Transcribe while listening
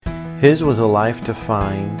His was a life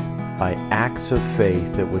defined by acts of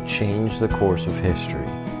faith that would change the course of history.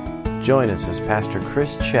 Join us as Pastor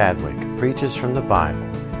Chris Chadwick preaches from the Bible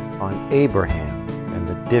on Abraham and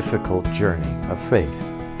the difficult journey of faith.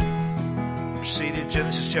 Seated,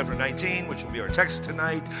 Genesis chapter 19, which will be our text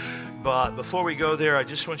tonight. But before we go there, I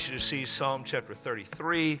just want you to see Psalm chapter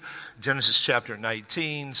 33, Genesis chapter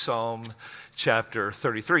 19, Psalm chapter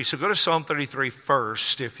 33. So go to Psalm 33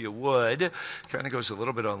 first, if you would. Kind of goes a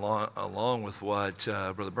little bit along with what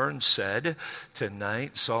Brother Burns said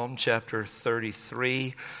tonight. Psalm chapter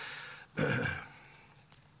 33. The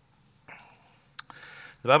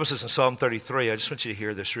Bible says in Psalm 33, I just want you to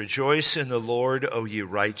hear this. Rejoice in the Lord, O ye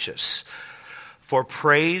righteous, for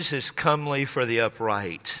praise is comely for the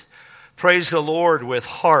upright. Praise the Lord with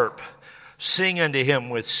harp. Sing unto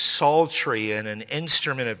him with psaltery and an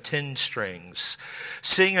instrument of 10 strings.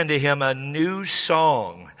 Sing unto him a new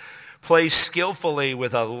song. Play skillfully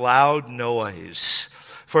with a loud noise.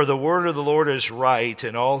 For the word of the Lord is right,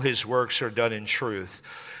 and all his works are done in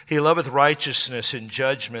truth. He loveth righteousness and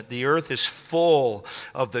judgment. The earth is full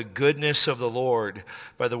of the goodness of the Lord.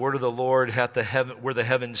 By the word of the Lord were the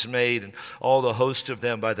heavens made, and all the host of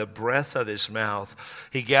them by the breath of his mouth.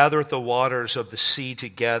 He gathereth the waters of the sea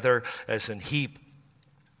together as an heap.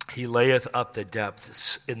 He layeth up the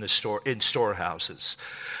depths in storehouses.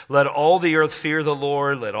 Let all the earth fear the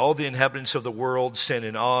Lord. Let all the inhabitants of the world stand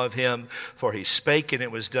in awe of him. For he spake, and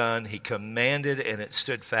it was done. He commanded, and it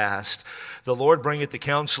stood fast. The Lord bringeth the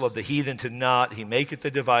counsel of the heathen to naught. He maketh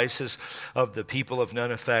the devices of the people of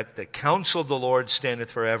none effect. The counsel of the Lord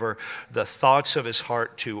standeth forever, the thoughts of his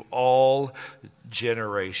heart to all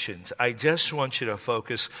generations. I just want you to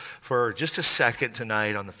focus for just a second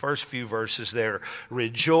tonight on the first few verses there.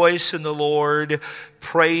 Rejoice in the Lord.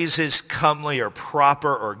 Praise is comely or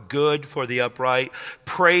proper or good for the upright.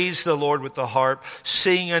 Praise the Lord with the harp.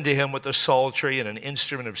 Sing unto him with the psaltery and an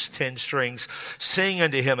instrument of 10 strings. Sing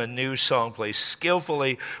unto him a new song. Play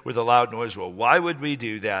skillfully with a loud noise. Well, why would we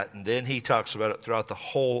do that? And then he talks about it throughout the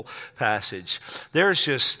whole passage. There's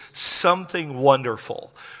just something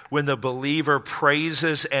wonderful when the believer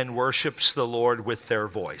praises and worships the Lord with their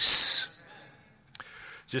voice.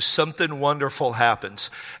 Just something wonderful happens.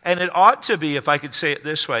 And it ought to be, if I could say it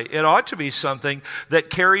this way, it ought to be something that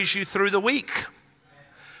carries you through the week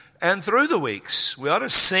and through the weeks. We ought to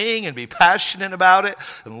sing and be passionate about it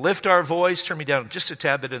and lift our voice. Turn me down just a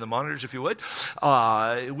tad bit in the monitors, if you would.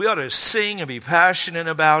 We ought to sing and be passionate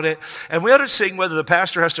about it. And we ought to sing whether the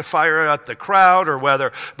pastor has to fire up the crowd or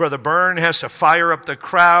whether Brother Byrne has to fire up the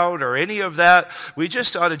crowd or any of that. We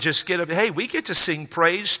just ought to just get up. Hey, we get to sing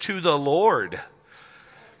praise to the Lord.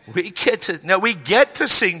 We get to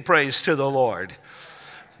sing praise to the Lord.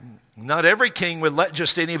 Not every king would let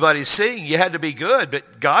just anybody sing. You had to be good.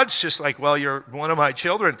 But God's just like, well, you're one of my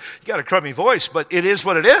children. You got a crummy voice, but it is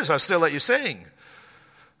what it is. I'll still let you sing.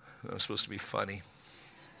 I'm supposed to be funny.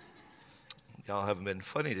 Y'all haven't been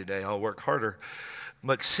funny today. I'll work harder.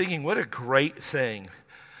 But singing, what a great thing.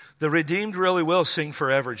 The redeemed really will sing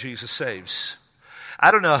forever. Jesus saves. I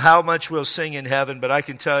don't know how much we'll sing in heaven, but I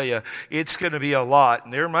can tell you it's going to be a lot.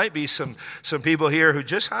 And there might be some people here who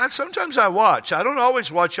sometimes I watch. I don't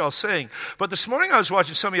always watch y'all sing. But this morning I was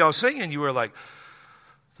watching some of y'all sing and you were like,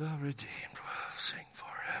 the redeemed will sing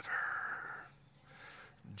forever.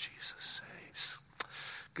 Jesus saves.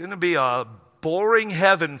 Going to be a boring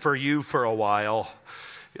heaven for you for a while.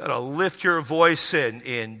 You got to lift your voice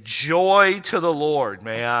in joy to the Lord,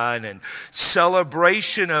 man, and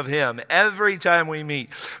celebration of him every time we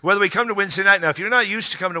meet. Whether we come to Wednesday night. Now, if you're not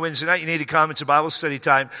used to coming to Wednesday night, you need to come. It's a Bible study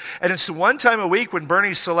time. And it's the one time a week when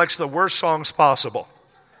Bernie selects the worst songs possible.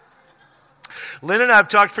 Lynn and I have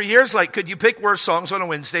talked for years, like, could you pick worst songs on a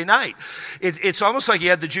Wednesday night? It's almost like you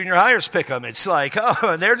had the junior hires pick them. It's like,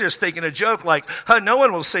 and they're just thinking a joke, like, no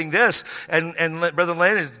one will sing this. And Brother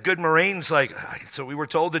Lynn is good Marine's like, so we were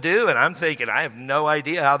told to do. And I'm thinking, I have no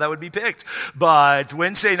idea how that would be picked. But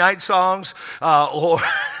Wednesday night songs, or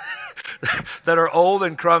that are old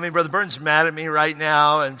and crummy. Brother Burns is mad at me right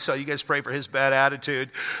now. And so you guys pray for his bad attitude.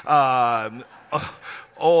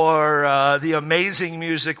 Or the amazing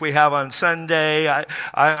music we have on Sunday.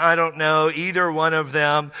 I don't know either one of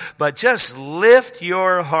them, but just lift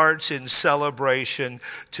your hearts in celebration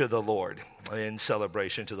to the Lord. In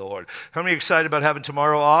celebration to the Lord. How many are excited about having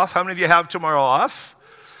tomorrow off? How many of you have tomorrow off?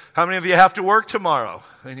 How many of you have to work tomorrow?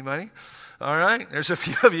 Anybody? All right. There's a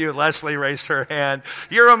few of you. Leslie raised her hand.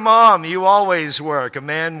 You're a mom. You always work. A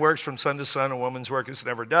man works from sun to sun. A woman's work is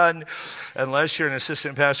never done. Unless you're an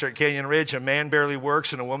assistant pastor at Canyon Ridge, a man barely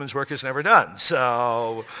works and a woman's work is never done.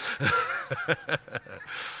 So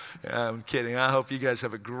I'm kidding. I hope you guys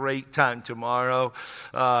have a great time tomorrow.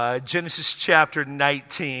 Genesis chapter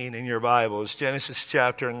 19 in your Bibles. Genesis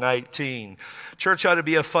chapter 19. Church ought to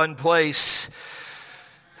be a fun place.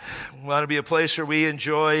 We ought to be a place where we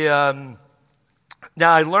enjoy.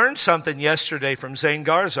 Now, I learned something yesterday from Zane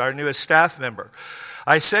Garza, our newest staff member.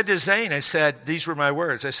 I said to Zane, these were my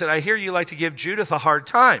words. I said, I hear you like to give Judith a hard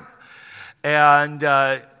time. And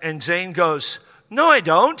Zane goes, no, I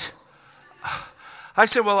don't. I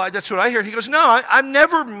said, well, that's what I hear. He goes, no, I'm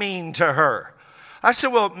never mean to her. I said,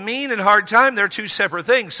 well, mean and hard time, they're two separate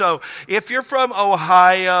things. So if you're from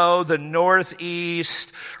Ohio, the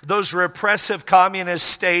Northeast, those repressive communist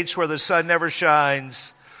states where the sun never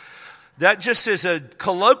shines, that just is a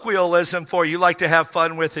colloquialism for you like to have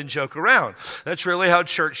fun with and joke around. That's really how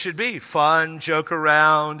church should be. Fun, joke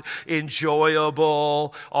around,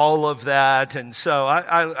 enjoyable, all of that. And so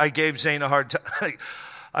I gave Zane a hard time.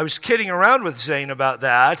 I was kidding around with Zane about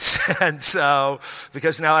that, and so,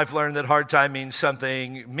 because now I've learned that hard time means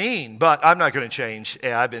something mean, but I'm not going to change.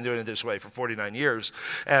 Yeah, I've been doing it this way for 49 years,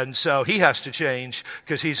 and so he has to change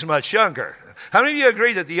because he's much younger. How many of you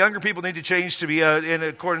agree that the younger people need to change to be in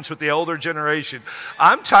accordance with the older generation?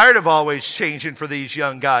 I'm tired of always changing for these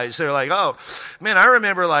young guys. They're like, oh, man, I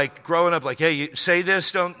remember like growing up like, hey, you say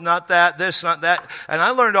this, not that, this, not that. And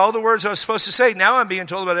I learned all the words I was supposed to say. Now I'm being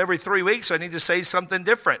told about every 3 weeks I need to say something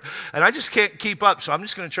different. And I just can't keep up. So I'm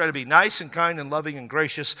just going to try to be nice and kind and loving and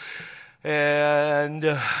gracious and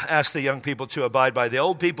ask the young people to abide by the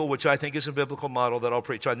old people, which I think is a biblical model that I'll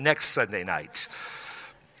preach on next Sunday night.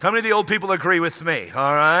 How many of the old people agree with me?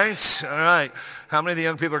 All right. All right. How many of the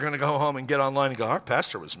young people are going to go home and get online and go, our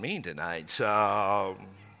pastor was mean tonight? So,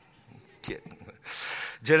 kidding.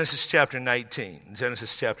 Genesis chapter 19.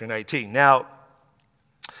 Genesis chapter 19. Now,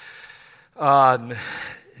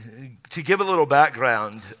 to give a little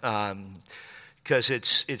background, because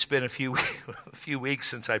it's been a few weeks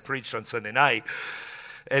since I preached on Sunday night.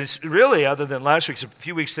 And it's really, other than last week, a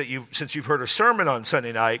few weeks since you've heard a sermon on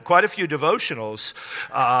Sunday night, quite a few devotionals.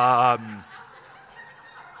 But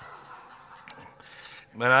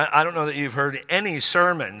I don't know that you've heard any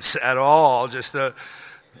sermons at all, just the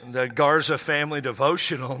Garza family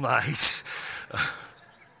devotional nights.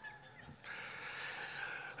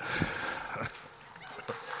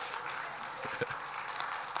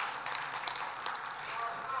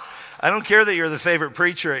 I don't care that you're the favorite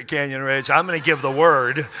preacher at Canyon Ridge. I'm going to give the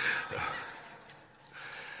word.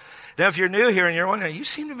 Now, if you're new here and you're wondering, you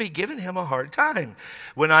seem to be giving him a hard time.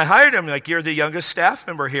 When I hired him, like, you're the youngest staff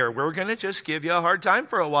member here. We're going to just give you a hard time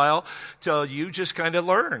for a while till you just kind of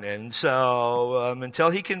learn. And so until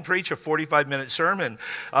he can preach a 45-minute sermon,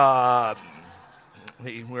 we're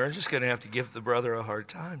just going to have to give the brother a hard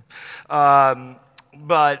time.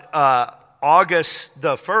 August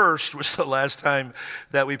the 1st was the last time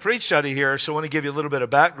that we preached out of here, so I want to give you a little bit of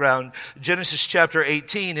background. Genesis chapter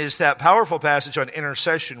 18 is that powerful passage on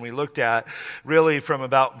intercession we looked at, really from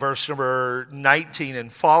about verse number 19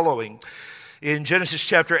 and following. In Genesis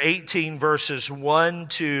chapter 18, verses 1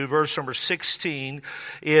 to verse number 16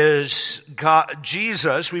 is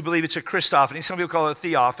Jesus. We believe it's a Christophany. Some people call it a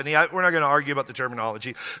theophany. We're not going to argue about the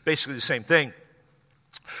terminology. Basically the same thing.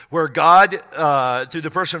 Where God, through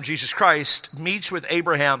the person of Jesus Christ, meets with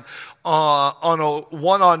Abraham on a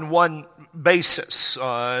one-on-one basis.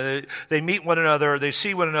 They meet one another, they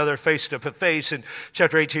see one another face to face. In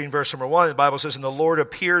chapter 18, verse number 1, the Bible says, and the Lord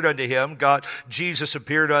appeared unto him, Jesus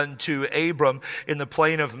appeared unto Abram in the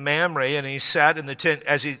plain of Mamre, and he sat in the tent,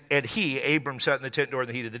 Abram sat in the tent door in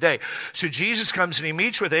the heat of the day. So Jesus comes and he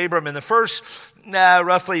meets with Abram in the first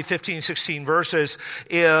roughly 15, 16 verses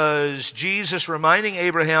is Jesus reminding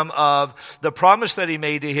Abraham of the promise that he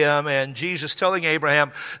made to him, and Jesus telling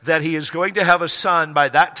Abraham that he is going to have a son by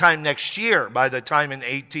that time next year, by the time in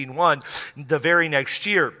 18:1, the very next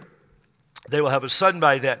year. They will have a son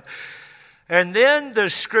by then. And then the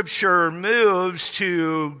scripture moves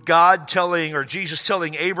to Jesus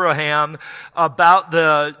telling Abraham about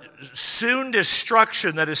the soon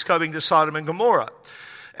destruction that is coming to Sodom and Gomorrah.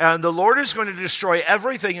 And the Lord is going to destroy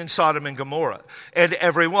everything in Sodom and Gomorrah, and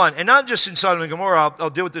everyone. And not just in Sodom and Gomorrah, I'll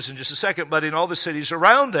deal with this in just a second, but in all the cities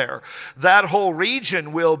around there. That whole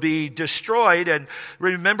region will be destroyed. And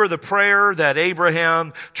remember the prayer that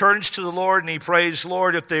Abraham turns to the Lord and he prays,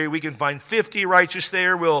 Lord, if we can find 50 righteous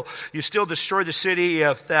there, will you still destroy the city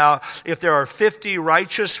if there are 50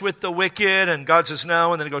 righteous with the wicked? And God says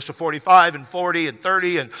no, and then it goes to 45 and 40 and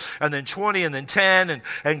 30 and then 20 and then 10.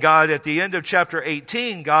 And God, at the end of chapter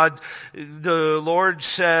 18, the Lord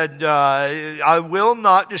said, I will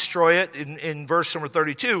not destroy it, in verse number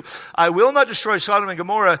 32, I will not destroy Sodom and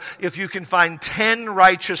Gomorrah if you can find 10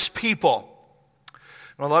 righteous people.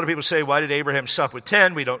 A lot of people say, why did Abraham stop with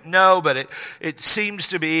 10? We don't know, but it seems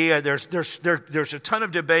to be, there's a ton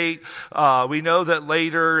of debate. We know that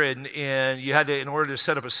later, and you had to, in order to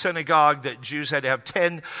set up a synagogue, that Jews had to have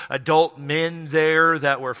 10 adult men there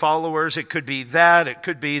that were followers. It could be that. It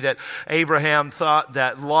could be that Abraham thought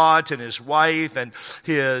that Lot and his wife and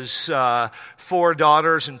his 4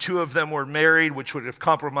 daughters, and 2 of them were married, which would have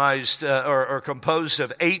compromised or composed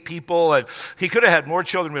of 8 people. And he could have had more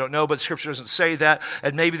children. We don't know, but Scripture doesn't say that.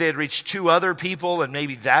 And maybe they had reached 2 other people, and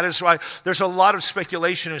maybe that is why. There's a lot of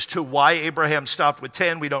speculation as to why Abraham stopped with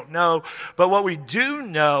 10. We don't know. But what we do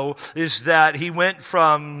know is that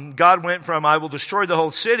God went from, I will destroy the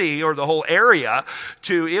whole city or the whole area,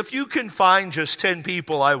 to, if you can find just 10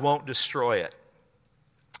 people, I won't destroy it.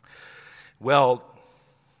 Well,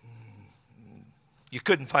 you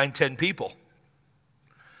couldn't find 10 people.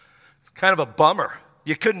 It's kind of a bummer.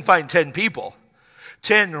 You couldn't find 10 people.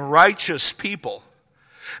 10 righteous people.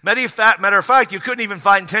 Matter of fact, you couldn't even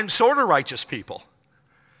find 10 sort of righteous people.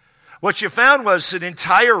 What you found was an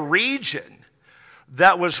entire region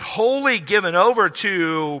that was wholly given over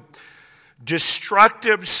to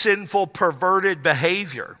destructive, sinful, perverted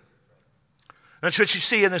behavior. That's what you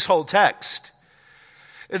see in this whole text.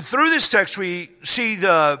 And through this text, we see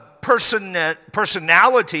the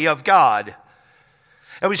personality of God.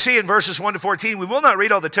 And we see in verses 1 to 14, we will not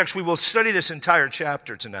read all the text. We will study this entire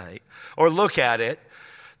chapter tonight, or look at it,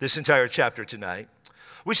 this entire chapter tonight.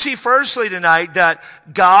 We see firstly tonight that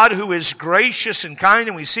God, who is gracious and kind,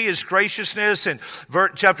 and we see his graciousness in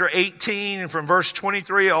chapter 18 and from verse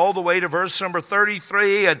 23 all the way to verse number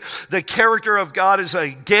 33. And the character of God is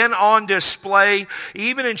again on display,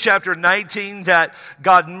 even in chapter 19, that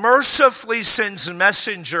God mercifully sends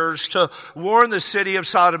messengers to warn the city of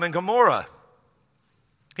Sodom and Gomorrah.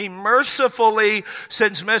 He mercifully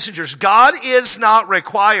sends messengers. God is not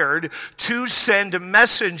required to send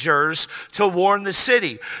messengers to warn the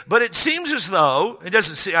city. But it seems as though,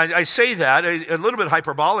 I say that a little bit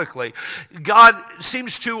hyperbolically, God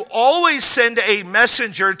seems to always send a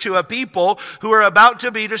messenger to a people who are about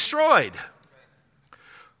to be destroyed.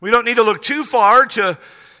 We don't need to look too far to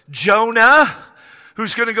Jonah,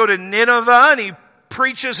 who's going to go to Nineveh, and he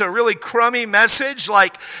preaches a really crummy message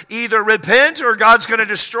like either repent or God's going to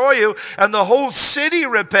destroy you. And the whole city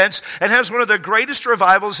repents and has one of the greatest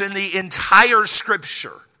revivals in the entire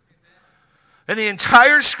Scripture. In the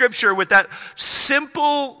entire Scripture, with that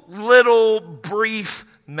simple little brief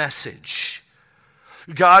message.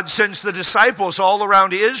 God sends the disciples all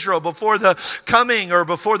around Israel before the coming or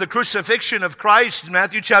before the crucifixion of Christ in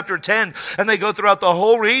Matthew chapter 10. And they go throughout the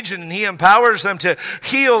whole region, and he empowers them to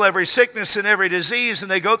heal every sickness and every disease. And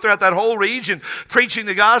they go throughout that whole region preaching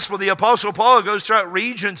the gospel. The Apostle Paul goes throughout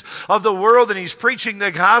regions of the world, and he's preaching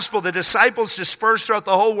the gospel. The disciples disperse throughout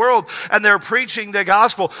the whole world, and they're preaching the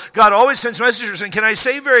gospel. God always sends messengers. And can I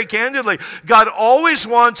say very candidly, God always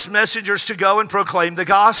wants messengers to go and proclaim the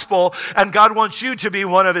gospel. And God wants you to be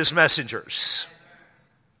one of his messengers.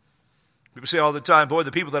 People say all the time, boy,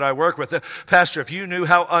 the people that I work with, Pastor, if you knew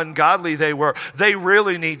how ungodly they were, they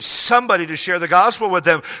really need somebody to share the gospel with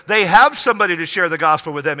them. They have somebody to share the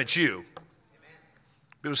gospel with them. It's you.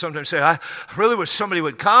 People sometimes say, I really wish somebody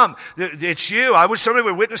would come. It's you. I wish somebody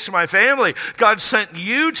would witness to my family. God sent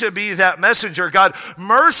you to be that messenger. God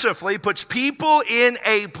mercifully puts people in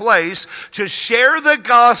a place to share the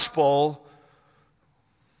gospel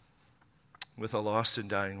with a lost and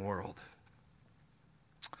dying world.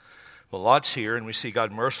 Well, Lot's here, and we see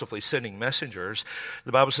God mercifully sending messengers.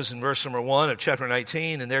 The Bible says in verse number 1 of chapter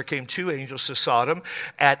 19, and there came 2 angels to Sodom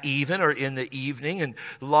at even, or in the evening, and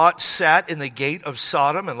Lot sat in the gate of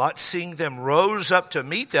Sodom, and Lot, seeing them, rose up to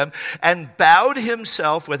meet them, and bowed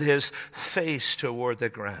himself with his face toward the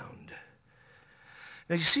ground.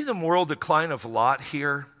 Now, you see the moral decline of Lot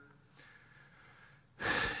here?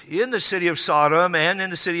 In the city of Sodom and in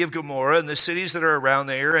the city of Gomorrah and the cities that are around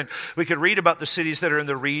there. And we could read about the cities that are in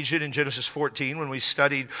the region in Genesis 14 when we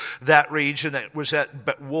studied that region that was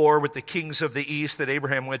at war with the kings of the east that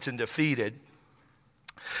Abraham went and defeated.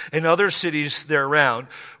 And other cities there around.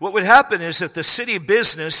 What would happen is that the city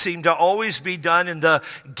business seemed to always be done in the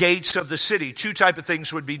gates of the city. 2 types of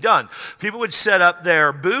things would be done. People would set up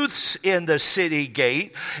their booths in the city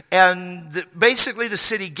gate, and basically the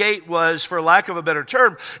city gate was, for lack of a better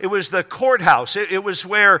term, it was the courthouse. It was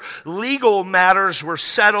where legal matters were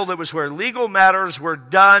settled. It was where legal matters were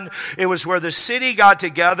done. It was where the city got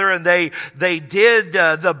together and they did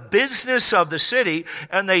the business of the city,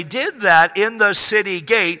 and they did that in the city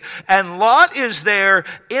gate. And Lot is there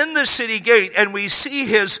in the city gate, and we see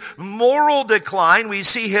his moral decline. We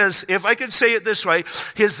see his, if I could say it this way,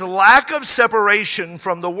 his lack of separation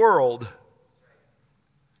from the world.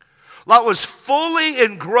 Lot was fully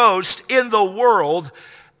engrossed in the world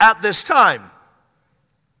at this time.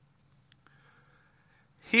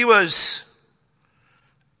 He was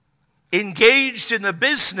engaged in the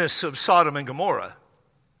business of Sodom and Gomorrah.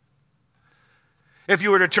 If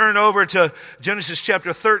you were to turn over to Genesis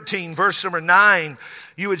chapter 13, verse number 9,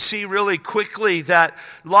 you would see really quickly that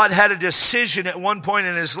Lot had a decision at one point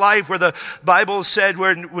in his life where the Bible said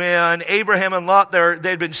when Abraham and Lot,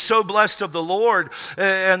 they'd been so blessed of the Lord,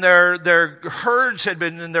 and their herds had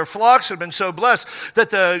been, and their flocks had been so blessed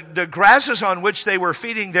that the grasses on which they were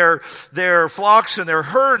feeding their flocks and their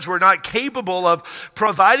herds were not capable of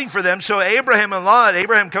providing for them. So Abraham and Lot,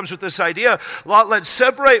 Abraham comes with this idea, Lot, let's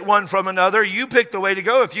separate one from another. You pick the way to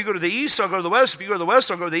go. If you go to the east, I'll go to the west. If you go to the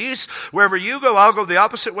west, I'll go to the east. Wherever you go, I'll go the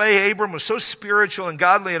opposite way. Abram was so spiritual and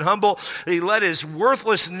godly and humble, he let his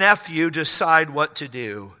worthless nephew decide what to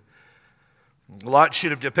do. Lot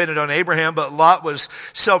should have depended on Abraham, but Lot was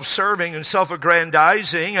self-serving and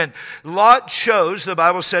self-aggrandizing, and Lot chose, the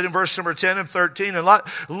Bible said in verse number 10 and 13, and Lot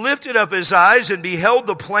lifted up his eyes and beheld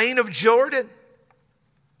the plain of Jordan,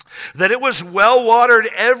 that it was well watered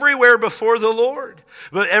everywhere before the Lord.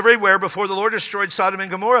 But everywhere before the Lord destroyed Sodom and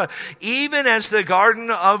Gomorrah, even as the garden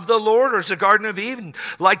of the Lord, or as the garden of Eden,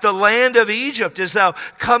 like the land of Egypt, as thou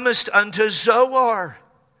comest unto Zoar.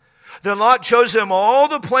 Then Lot chose them all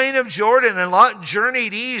the plain of Jordan, and Lot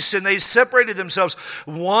journeyed east, and they separated themselves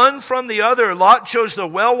one from the other. Lot chose the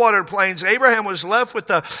well-watered plains. Abraham was left with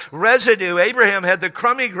the residue. Abraham had the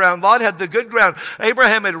crummy ground. Lot had the good ground.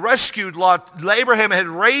 Abraham had rescued Lot. Abraham had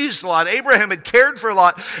raised Lot. Abraham had cared for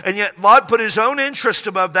Lot, and yet Lot put his own interest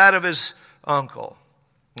above that of his uncle.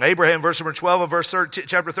 Abraham, verse number 12 of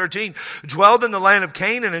chapter 13, dwelled in the land of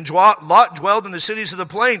Canaan, and Lot dwelled in the cities of the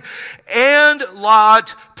plain. And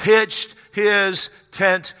Lot pitched his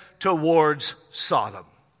tent towards Sodom.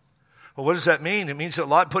 Well, what does that mean? It means that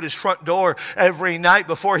Lot put his front door every night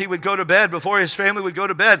before he would go to bed, before his family would go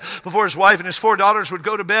to bed, before his wife and his 4 daughters would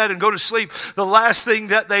go to bed and go to sleep. The last thing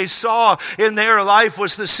that they saw in their life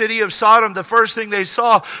was the city of Sodom. The first thing they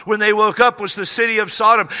saw when they woke up was the city of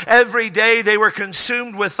Sodom. Every day they were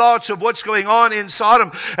consumed with thoughts of what's going on in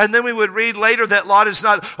Sodom. And then we would read later that Lot has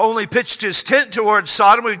not only pitched his tent towards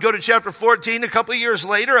Sodom. We'd go to chapter 14 a couple of years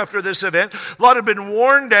later after this event. Lot had been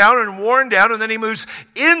worn down, and then he moves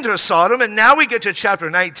into Sodom. And now we get to chapter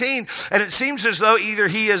 19, and it seems as though either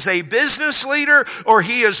he is a business leader or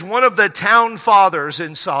he is one of the town fathers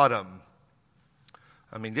in Sodom.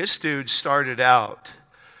 I mean, this dude started out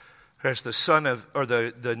as the son of, or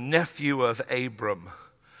the nephew of Abram.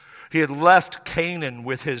 He had left Canaan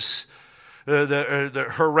with his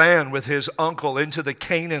the Haran with his uncle into the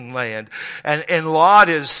Canaan land, and Lot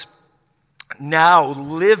is now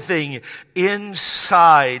living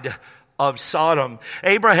inside of Sodom.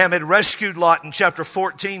 Abraham had rescued Lot in chapter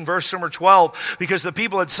 14, verse number 12, because the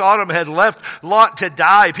people at Sodom had left Lot to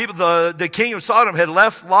die. The king of Sodom had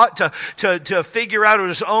left Lot to figure out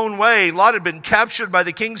his own way. Lot had been captured by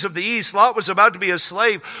the kings of the east. Lot was about to be a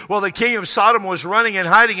slave while the king of Sodom was running and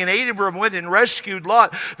hiding, and Abram went and rescued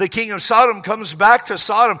Lot. The king of Sodom comes back to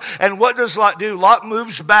Sodom, and what does Lot do? Lot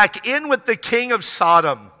moves back in with the king of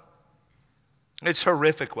Sodom. It's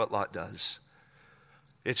horrific what Lot does.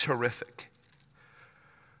 It's horrific.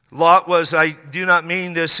 Lot was, I do not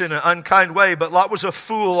mean this in an unkind way, but Lot was a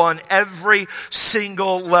fool on every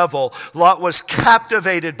single level. Lot was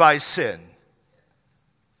captivated by sin.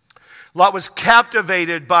 Lot was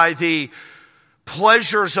captivated by the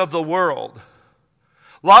pleasures of the world.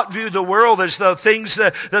 Lot viewed the world as though things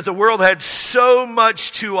that the world had so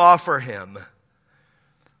much to offer him.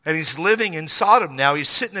 And he's living in Sodom now. He's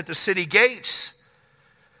sitting at the city gates.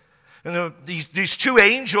 And these 2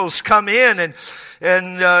 angels come in, and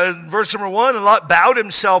verse number 1, and Lot bowed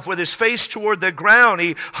himself with his face toward the ground.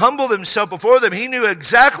 He humbled himself before them. He knew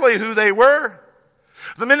exactly who they were.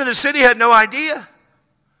 The men of the city had no idea,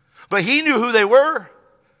 but he knew who they were.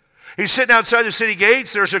 He's sitting outside the city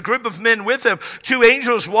gates. There's a group of men with him. 2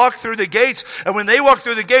 angels walk through the gates. And when they walk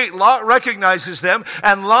through the gate, Lot recognizes them.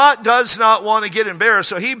 And Lot does not want to get embarrassed.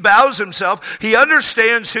 So he bows himself. He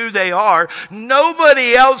understands who they are.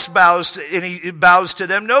 Nobody else bows to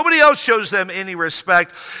them. Nobody else shows them any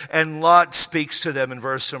respect. And Lot speaks to them in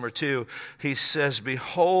verse number 2. He says,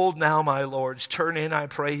 "Behold now, my lords, turn in, I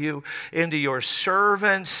pray you, into your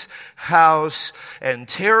servant's house and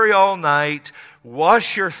tarry all night.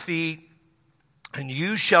 Wash your feet, and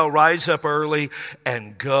you shall rise up early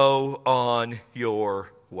and go on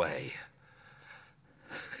your way."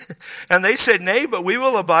 And they said, "Nay, but we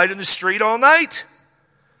will abide in the street all night."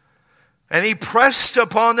 And he pressed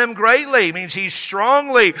upon them greatly. It means he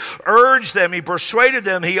strongly urged them. He persuaded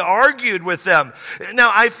them. He argued with them.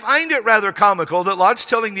 Now, I find it rather comical that Lot's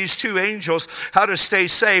telling these two angels how to stay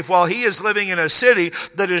safe while he is living in a city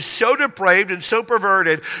that is so depraved and so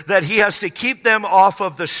perverted that he has to keep them off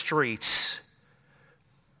of the streets.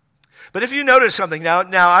 But if you notice something, now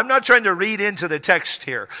I'm not trying to read into the text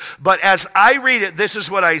here, but as I read it, this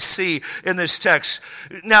is what I see in this text.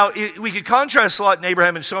 Now, we could contrast Lot and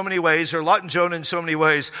Abraham in so many ways, or Lot and Jonah in so many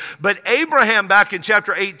ways, but Abraham back in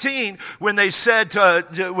chapter 18, when they said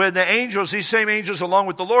when the angels, these same angels along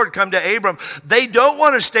with the Lord come to Abram, they don't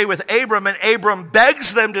want to stay with Abram, and Abram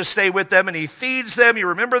begs them to stay with them, and he feeds them. You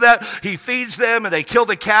remember that? He feeds them, and they kill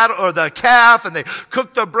the cattle or the calf, and they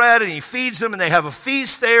cook the bread, and he feeds them, and they have a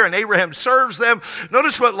feast there, and Abraham serves them.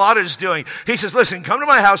 Notice what Lot is doing. He says, listen, come to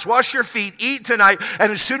my house, wash your feet, eat tonight,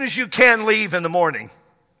 and as soon as you can, leave in the morning.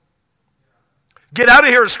 Get out of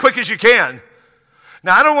here as quick as you can.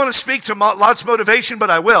 Now, I don't want to speak to Lot's motivation, but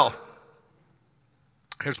I will.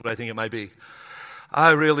 Here's what I think it might be.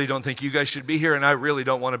 I really don't think you guys should be here, and I really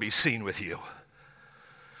don't want to be seen with you.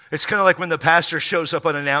 It's kind of like when the pastor shows up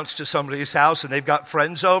unannounced to somebody's house and they've got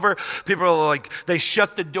friends over. People are like, they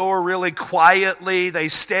shut the door really quietly. They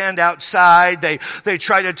stand outside. They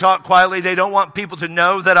try to talk quietly. They don't want people to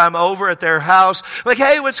know that I'm over at their house. Like,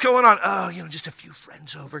 hey, what's going on? Oh, just a few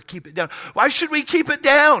friends over. Keep it down. Why should we keep it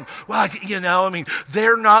down? Well,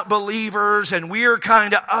 they're not believers and we're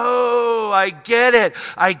kind of, I get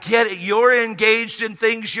it. You're engaged in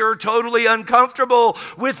things you're totally uncomfortable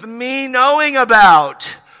with me knowing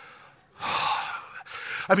about.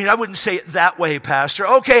 I wouldn't say it that way, Pastor.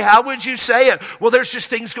 Okay, how would you say it? Well, there's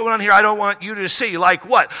just things going on here I don't want you to see. Like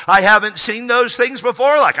what? I haven't seen those things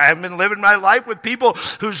before. Like I haven't been living my life with people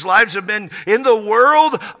whose lives have been in the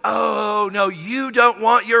world. Oh, no, you don't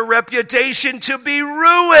want your reputation to be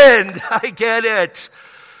ruined. I get it.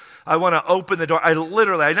 I want to open the door.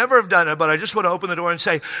 I never have done it, but I just want to open the door and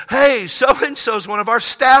say, hey, so-and-so is one of our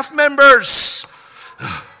staff members.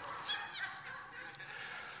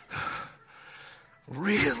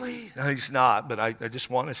 Really? No, he's not, but I just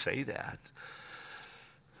want to say that.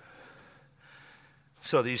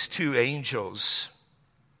 So these two angels,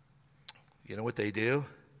 you know what they do?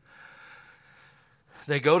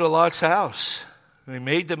 They go to Lot's house. He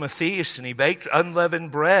made them a feast, and he baked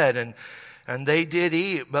unleavened bread, and they did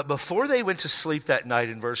eat. But before they went to sleep that night,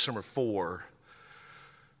 in verse number 4,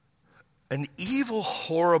 an evil,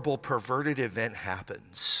 horrible, perverted event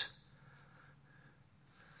happens.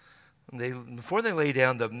 Before they lay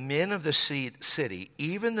down, the men of the city,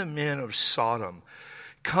 even the men of Sodom,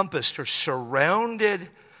 compassed or surrounded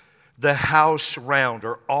the house round,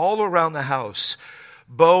 or all around the house,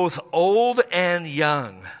 both old and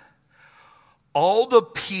young, all the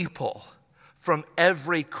people from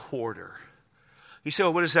every quarter. You say,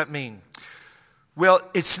 well, what does that mean? Well,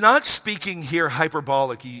 it's not speaking here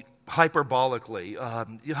hyperbolically.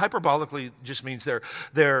 Hyperbolically just means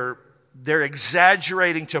they're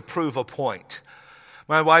exaggerating to prove a point.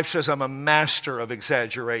 My wife says I'm a master of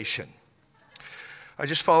exaggeration. I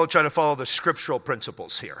just try to follow the scriptural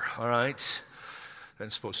principles here, all right? And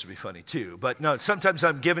it's supposed to be funny too. But no, sometimes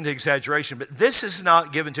I'm given to exaggeration, but this is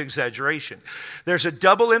not given to exaggeration. There's a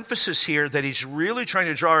double emphasis here that he's really trying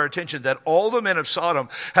to draw our attention that all the men of Sodom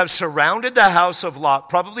have surrounded the house of Lot,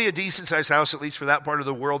 probably a decent sized house, at least for that part of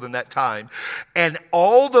the world in that time. And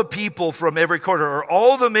all the people from every quarter, or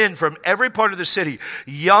all the men from every part of the city,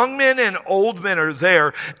 young men and old men are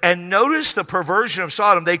there. And notice the perversion of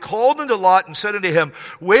Sodom. They called unto Lot and said unto him,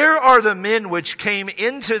 where are the men which came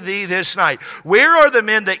into thee this night? Where are the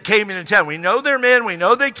men that came into town? We know they're men. We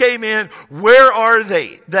know they came in. Where are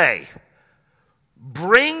they?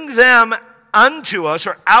 Bring them unto us,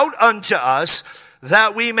 or out unto us,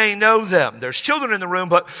 that we may know them. There's children in the room,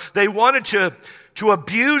 but they wanted to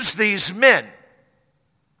abuse these men.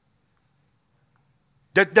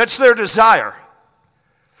 That's their desire.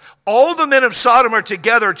 All the men of Sodom are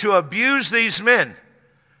together to abuse these men.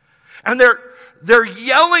 And they're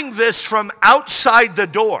yelling this from outside the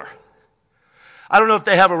door. I don't know if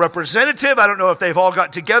they have a representative. I don't know if they've all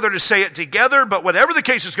got together to say it together, but whatever the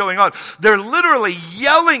case is going on, they're literally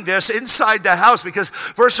yelling this inside the house, because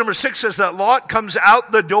verse number 6 says that Lot comes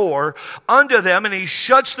out the door unto them and he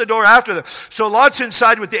shuts the door after them. So Lot's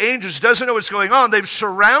inside with the angels, doesn't know what's going on. They've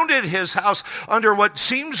surrounded his house under what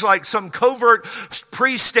seems like some covert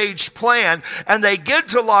pre-staged plan, and they get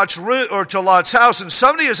to Lot's room, or to Lot's house, and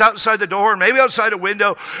somebody is outside the door, maybe outside a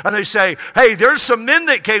window, and they say, hey, there's some men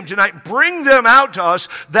that came tonight. Bring them out to us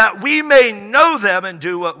that we may know them and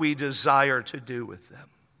do what we desire to do with them.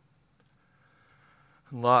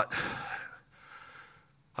 Lot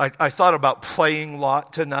I thought about playing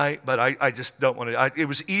Lot tonight, but I just don't want to. It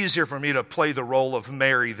was easier for me to play the role of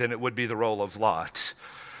Mary than it would be the role of Lot.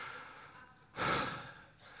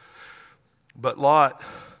 But Lot,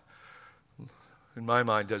 in my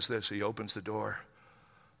mind, does this. He opens the door.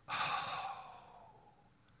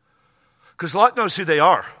 Because Lot knows who they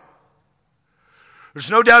are. There's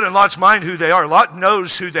no doubt in Lot's mind who they are. Lot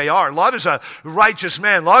knows who they are. Lot is a righteous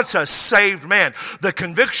man. Lot's a saved man. The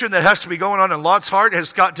conviction that has to be going on in Lot's heart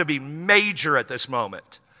has got to be major at this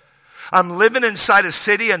moment. I'm living inside a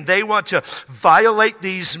city and they want to violate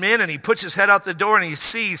these men, and he puts his head out the door and he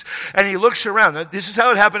sees and he looks around. This is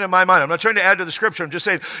how it happened in my mind. I'm not trying to add to the scripture. I'm just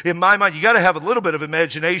saying in my mind, you got to have a little bit of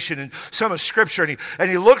imagination in some of scripture. And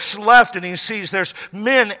he looks left and he sees there's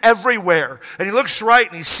men everywhere. And he looks right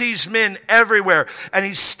and he sees men everywhere. And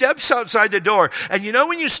he steps outside the door. And you know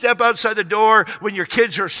when you step outside the door when your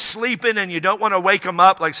kids are sleeping and you don't want to wake them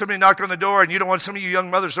up, like somebody knocked on the door and you don't want, some of you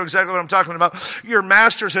young mothers know exactly what I'm talking about. Your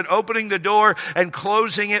master's at opening the door and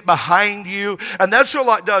closing it behind you. And that's what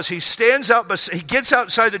Lot does. He stands out, he gets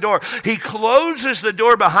outside the door. He closes the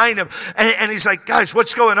door behind him. And he's like, guys,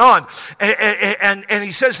 what's going on? And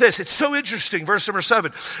he says this. It's so interesting. Verse number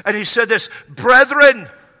 7. And he said this, brethren,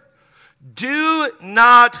 do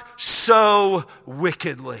not so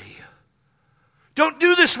wickedly. Don't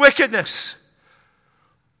do this wickedness.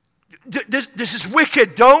 This is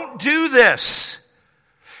wicked. Don't do this.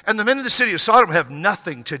 And the men of the city of Sodom have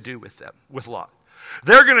nothing to do with them, with Lot.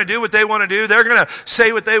 They're going to do what they want to do. They're going to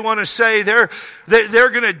say what they want to say. They're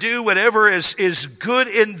going to do whatever is good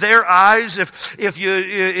in their eyes. If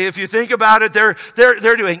you think about it,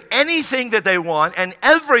 they're doing anything that they want and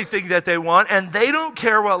everything that they want, and they don't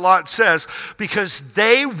care what Lot says because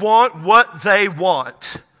they want what they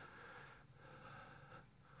want.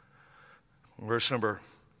 Verse number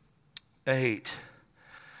 8.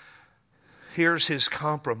 Here's his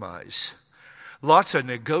compromise. Lot's a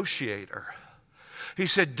negotiator. He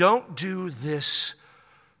said, don't do this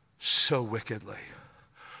so wickedly.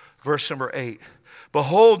 Verse number 8.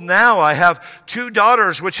 Behold, now I have 2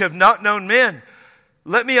 daughters which have not known men.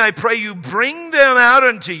 Let me, I pray you, bring them out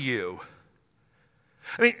unto you.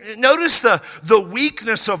 I mean, notice the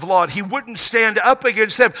weakness of Lot. He wouldn't stand up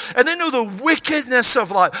against them. And then know the wickedness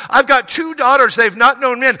of Lot. I've got 2 daughters. They've not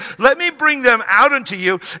known men. Let me bring them out unto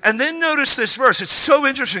you. And then notice this verse. It's so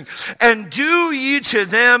interesting. And do ye to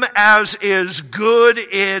them as is good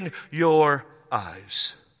in your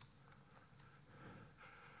eyes.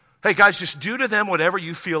 Hey guys, just do to them whatever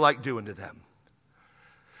you feel like doing to them.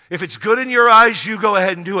 If it's good in your eyes, you go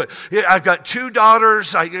ahead and do it. I've got 2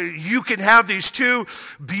 daughters. You can have these 2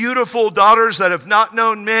 beautiful daughters that have not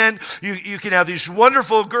known men. You can have these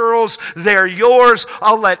wonderful girls. They're yours.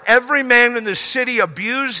 I'll let every man in the city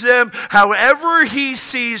abuse them however he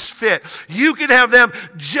sees fit. You can have them.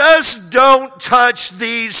 Just don't touch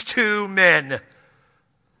these 2 men.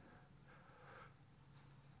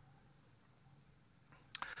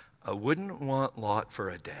 I wouldn't want Lot for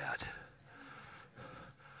a dad.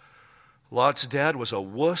 Lot's dad was a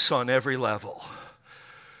wuss on every level.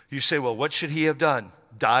 You say, well, what should he have done?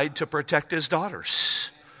 Died to protect his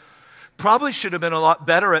daughters. Probably should have been a lot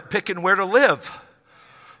better at picking where to live.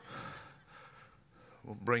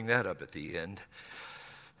 We'll bring that up at the end.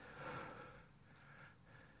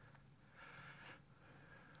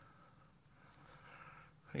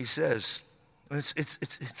 He says,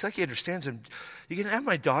 it's like he understands him. You can have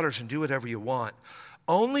my daughters and do whatever you want.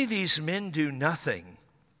 Only these men do nothing.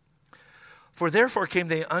 For therefore came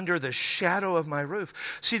they under the shadow of my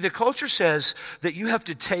roof. See, the culture says that you have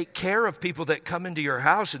to take care of people that come into your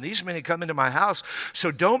house. And these men have come into my house.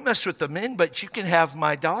 So don't mess with the men, but you can have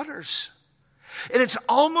my daughters. And it's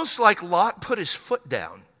almost like Lot put his foot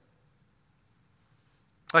down.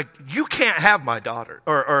 Like, you can't have my daughter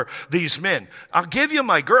or these men. I'll give you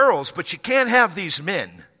my girls, but you can't have these men.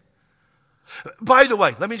 By the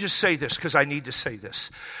way, let me just say this because I need to say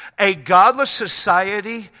this. A godless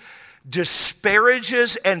society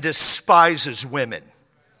disparages and despises women.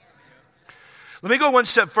 Let me go one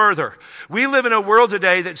step further. We live in a world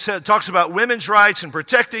today that talks about women's rights and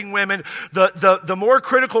protecting women. The more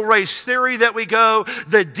critical race theory that we go,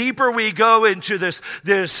 the deeper we go into this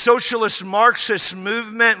socialist Marxist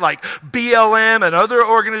movement like BLM and other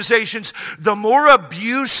organizations, the more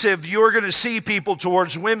abusive you're going to see people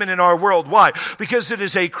towards women in our world. Why? Because it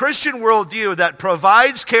is a Christian worldview that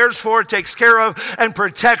provides, cares for, takes care of, and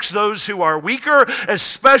protects those who are weaker,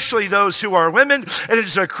 especially those who are women. And it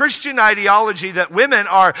is a Christian ideology theology that women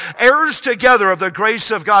are heirs together of the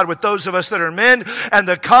grace of God with those of us that are men. And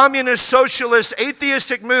the communist, socialist,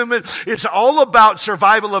 atheistic movement is all about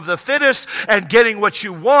survival of the fittest and getting what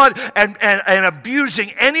you want and abusing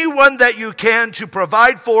anyone that you can to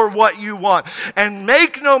provide for what you want. And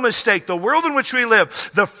make no mistake, the world in which we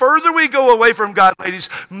live, the further we go away from God, ladies,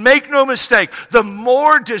 make no mistake, the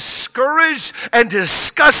more discouraged and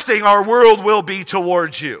disgusting our world will be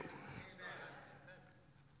towards you.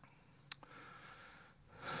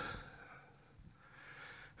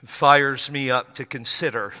 It fires me up to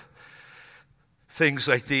consider things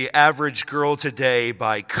like the average girl today,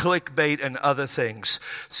 by clickbait and other things,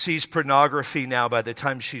 sees pornography now by the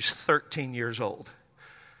time she's 13 years old.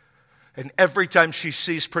 And every time she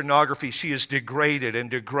sees pornography, she is degraded and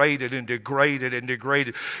degraded and degraded and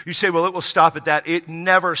degraded. You say, well, it will stop at that. It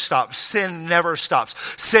never stops. Sin never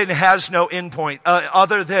stops. Sin has no endpoint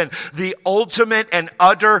other than the ultimate and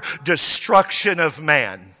utter destruction of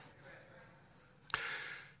man.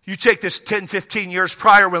 You take this 10, 15 years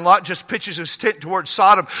prior when Lot just pitches his tent towards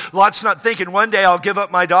Sodom. Lot's not thinking, one day I'll give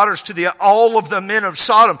up my daughters to all of the men of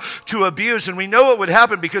Sodom to abuse. And we know what would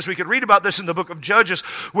happen because we could read about this in the book of Judges,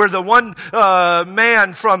 where the one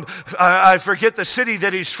man from, I forget the city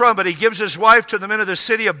that he's from, but he gives his wife to the men of the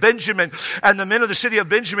city of Benjamin. And the men of the city of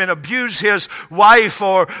Benjamin abuse his wife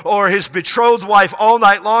or his betrothed wife all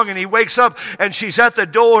night long. And he wakes up and she's at the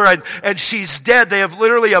door and she's dead. They have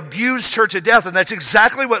literally abused her to death. And that's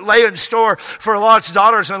exactly what lay in store for Lot's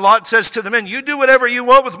daughters. And Lot says to the men, you do whatever you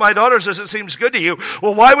want with my daughters as it seems good to you.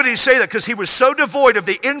 Well, why would he say that? Because he was so devoid of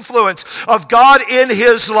the influence of God in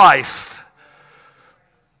his life.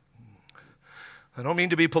 I don't mean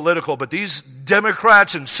to be political, but these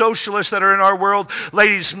Democrats and socialists that are in our world,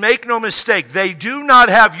 ladies, make no mistake, they do not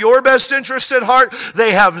have your best interest at heart.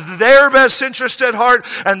 They have their best interest at heart,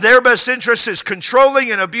 and their best interest is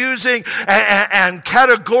controlling and abusing and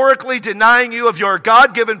categorically denying you of your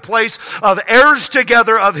God-given place of heirs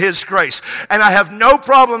together of His grace. And I have no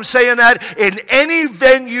problem saying that in any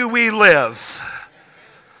venue we live.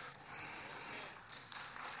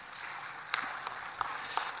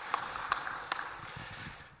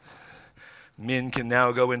 Men can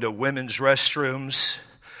now go into women's restrooms.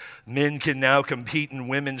 Men can now compete in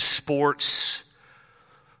women's sports.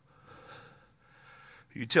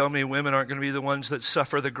 You tell me women aren't going to be the ones that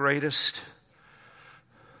suffer the greatest?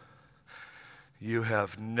 We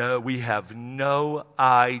have no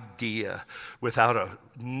idea without a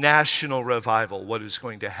national revival what is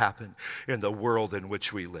going to happen in the world in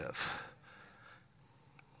which we live.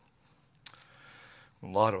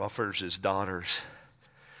 Lot offers his daughters.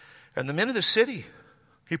 And the men of the city,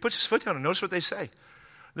 he puts his foot down and notice what they say.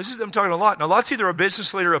 This is them talking to Lot. Now, Lot's either a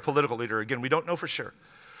business leader or a political leader. Again, we don't know for sure.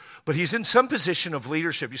 But he's in some position of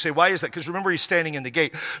leadership. You say, why is that? Because remember, he's standing in the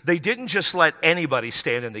gate. They didn't just let anybody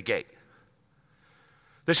stand in the gate.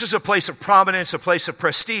 This is a place of prominence, a place of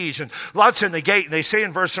prestige. And Lot's in the gate, and they say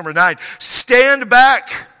in verse number 9, stand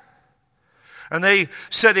back. And they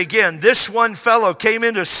said again, this one fellow came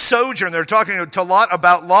in to sojourn. They're talking to Lot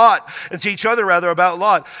about Lot, and to each other rather about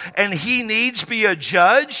Lot. And he needs be a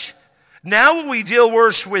judge. Now will we deal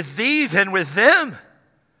worse with thee than with them?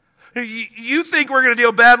 You think we're going to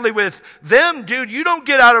deal badly with them, dude. You don't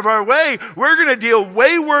get out of our way. We're going to deal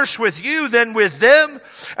way worse with you than with them.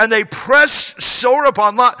 And they pressed sore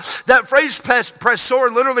upon Lot. That phrase, press sore,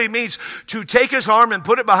 literally means to take his arm and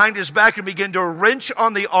put it behind his back and begin to wrench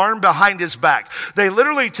on the arm behind his back. They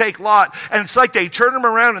literally take Lot, and it's like they turn him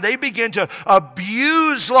around and they begin to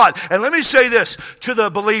abuse Lot. And let me say this to the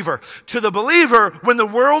believer. To the believer, when the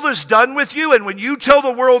world is done with you and when you tell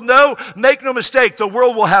the world no, make no mistake, the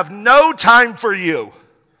world will have no time for you.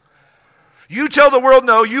 You tell the world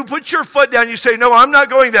no, you put your foot down, you say, no, I'm not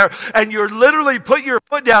going there, and you're literally put your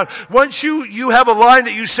foot down. Once you have a line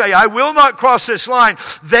that you say, I will not cross this line,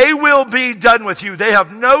 they will be done with you. They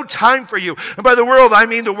have no time for you. And by the world, I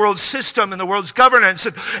mean the world's system and the world's governance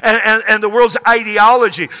and the world's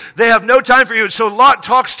ideology. They have no time for you. And so Lot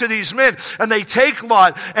talks to these men, and they take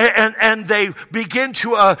Lot, and they begin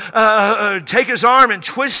to take his arm and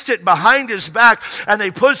twist it behind his back, and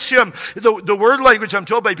they push him. The word language, I'm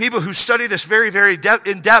told by people who study this very, very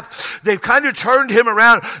in depth, they've kind of turned him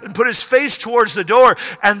around and put his face towards the door,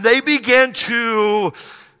 and they began to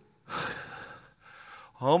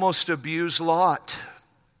almost abuse Lot.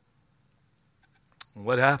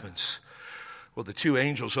 What happens? Well, the two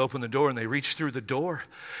angels open the door and they reach through the door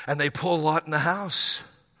and they pull Lot in the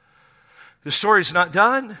house. The story's not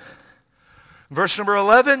done. Verse number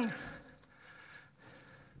 11.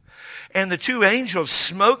 And the two angels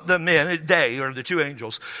smote the men, the two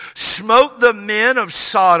angels, smote the men of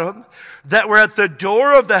Sodom that were at the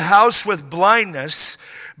door of the house with blindness,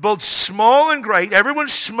 both small and great. Everyone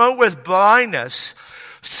smote with blindness,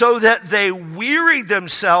 so that they wearied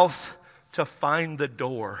themselves to find the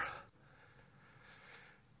door.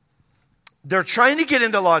 They're trying to get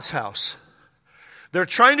into Lot's house. They're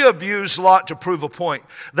trying to abuse Lot to prove a point.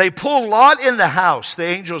 They pull Lot in the house, the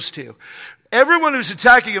angels do. Everyone who's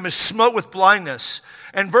attacking him is smote with blindness.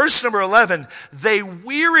 And verse number 11, they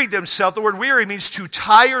wearied themselves. The word weary means to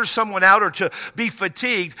tire someone out or to be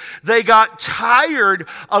fatigued. They got tired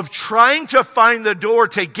of trying to find the door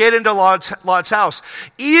to get into Lot's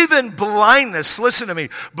house. Even blindness, listen to me,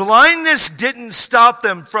 blindness didn't stop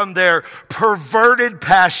them from their perverted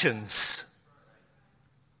passions.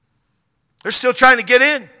 They're still trying to get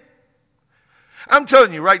in. I'm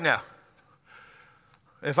telling you right now,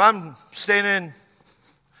 if I'm staying in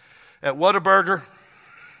at Whataburger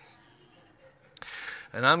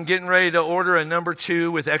and I'm getting ready to order a number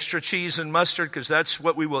 2 with extra cheese and mustard because that's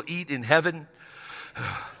what we will eat in heaven,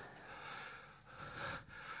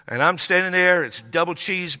 and I'm standing there, it's double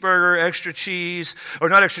cheeseburger, extra cheese, or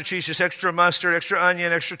not extra cheese, just extra mustard, extra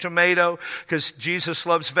onion, extra tomato, because Jesus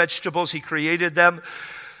loves vegetables, He created them.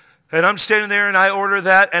 And I'm standing there and I order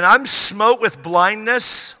that, and I'm smote with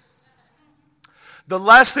blindness. The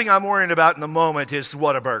last thing I'm worrying about in the moment is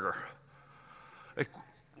Whataburger. Like,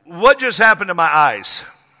 what just happened to my eyes?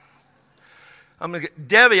 I'm going to get,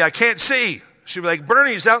 Debbie, I can't see. She'll be like,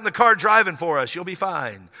 Bernie's out in the car driving for us. You'll be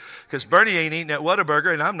fine. Because Bernie ain't eating at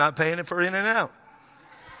Whataburger, and I'm not paying it for In-N-Out.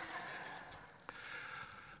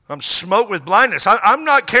 I'm smote with blindness. I'm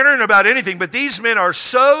not caring about anything, but these men are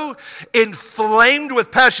so inflamed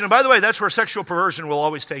with passion. And by the way, that's where sexual perversion will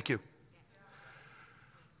always take you.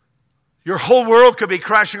 Your whole world could be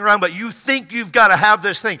crashing around, but you think you've got to have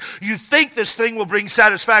this thing. You think this thing will bring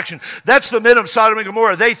satisfaction. That's the men of Sodom and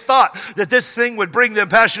Gomorrah. They thought that this thing would bring them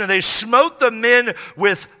passion, and they smote the men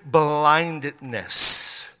with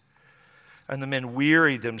blindness. And the men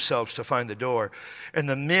wearied themselves to find the door. And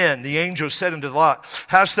the men, the angels said unto Lot,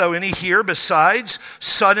 hast thou any here besides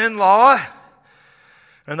son-in-law,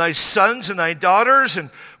 and thy sons and thy daughters, and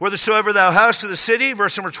whithersoever thou hast to the city?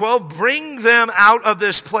 Verse number 12, bring them out of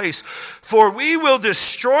this place, for we will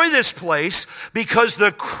destroy this place, because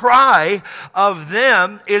the cry of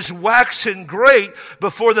them is waxen great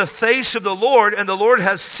before the face of the Lord, and the Lord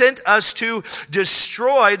has sent us to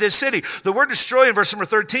destroy this city. The word destroy in verse number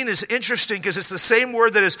 13 is interesting, because it's the same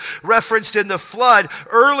word that is referenced in the flood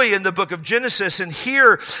early in the book of Genesis, and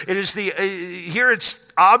here it is here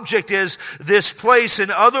its object is this place.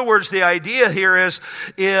 In other words, the idea here is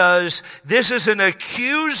this is an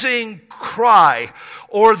accusing cry,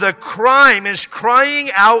 or the crime is crying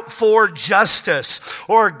out for justice,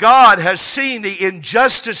 or God has seen the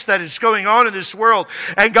injustice that is going on in this world,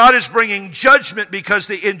 and God is bringing judgment because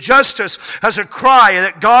the injustice has a cry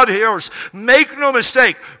that God hears. Make no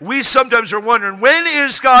mistake, we sometimes are wondering, when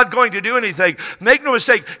is God going to do anything? Make no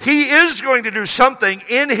mistake, He is going to do something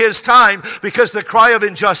in His time, because the cry of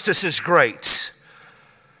injustice is great.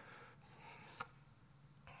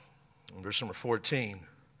 Verse number 14.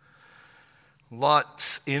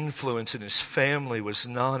 Lot's influence in his family was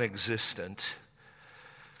non-existent.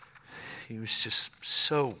 He was just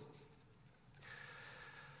so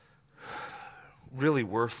really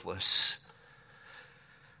worthless.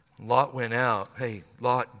 Lot went out. Hey,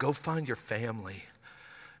 Lot, go find your family.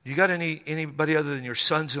 You got anybody other than your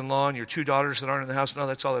sons-in-law and your 2 daughters that aren't in the house? No,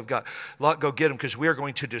 that's all I've got. Lot, go get them, because we are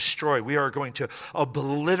going to destroy. We are going to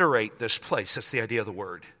obliterate this place. That's the idea of the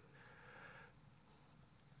word.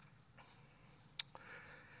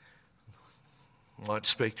 Lot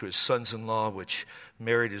spake to his sons-in-law, which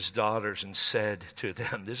married his daughters, and said to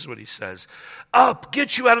them, this is what he says, up,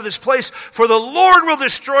 get you out of this place, for the Lord will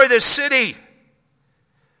destroy this city.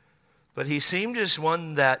 But he seemed as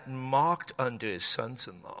one that mocked unto his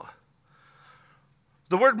sons-in-law.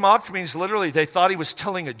 The word mocked means literally they thought he was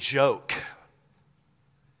telling a joke.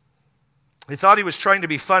 They thought he was trying to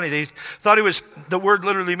be funny. They thought the word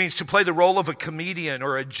literally means to play the role of a comedian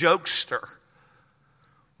or a jokester.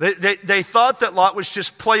 They thought that Lot was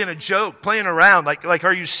just playing a joke, playing around. Like,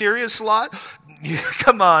 are you serious, Lot?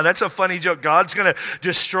 Come on, that's a funny joke. God's going to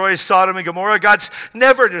destroy Sodom and Gomorrah. God's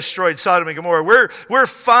never destroyed Sodom and Gomorrah. We're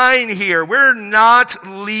fine here. We're not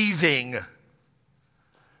leaving.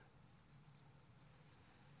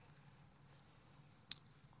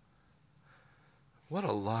 What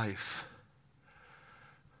a life.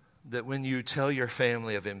 That when you tell your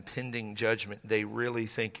family of impending judgment, they really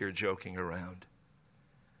think you're joking around.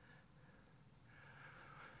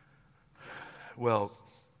 Well,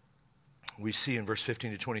 we see in verse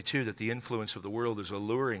 15 to 22 that the influence of the world is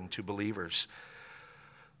alluring to believers.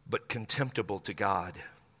 but contemptible to God.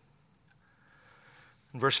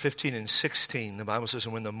 In verse 15 and 16, the Bible says,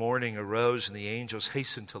 and when the morning arose and the angels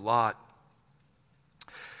hastened to Lot,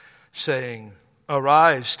 saying,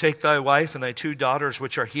 arise, take thy wife and thy 2 daughters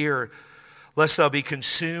which are here, lest thou be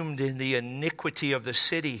consumed in the iniquity of the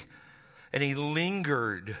city. And he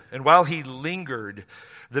lingered, and while he lingered,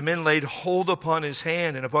 the men laid hold upon his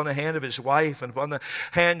hand and upon the hand of his wife and upon the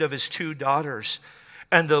hand of his 2 daughters.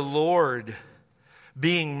 And the Lord,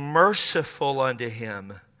 being merciful unto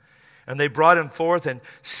him, and they brought him forth and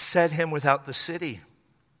set him without the city.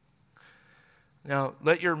 Now,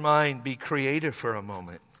 let your mind be creative for a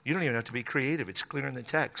moment. You don't even have to be creative. It's clear in the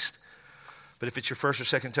text. But if it's your first or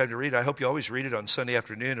second time to read it, I hope you always read it on Sunday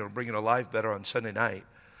afternoon. It'll bring it alive better on Sunday night.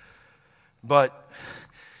 But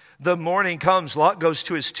the morning comes. Lot goes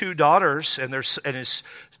to his 2 daughters and his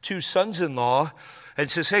 2 sons-in-law and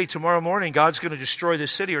says, hey, tomorrow morning God's going to destroy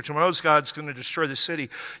this city, or tomorrow's God's going to destroy the city.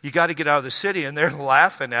 You got to get out of the city. And they're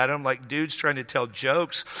laughing at him like dudes trying to tell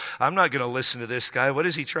jokes. I'm not going to listen to this guy. What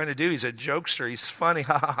is he trying to do? He's a jokester. He's funny.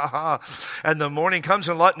 Ha, ha, ha, ha. And the morning comes,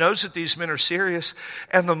 and Lot knows that these men are serious.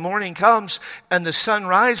 And the morning comes, and the sun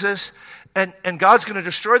rises, and God's going to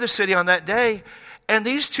destroy the city on that day. And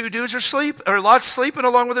these 2 dudes Lot's sleeping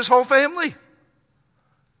along with his whole family.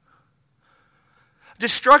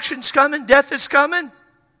 Destruction's coming. Death is coming.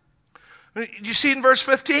 Did you see in verse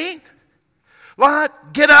 15?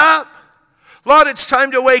 Lot, get up. Lot, it's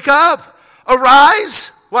time to wake up.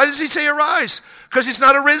 Arise. Why does he say arise? Because he's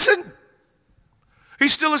not arisen.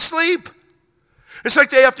 He's still asleep. It's like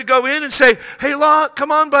they have to go in and say, hey, Lot,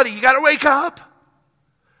 come on, buddy. You got to wake up.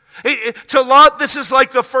 To Lot, this is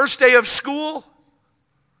like the first day of school.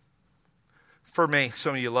 For me,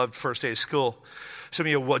 some of you loved first day of school. Some of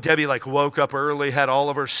you, Debbie woke up early, had all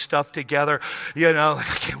of her stuff together. I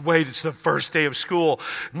can't wait, it's the first day of school.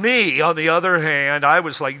 Me, on the other hand, I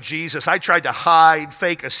was like Jesus. I tried to hide,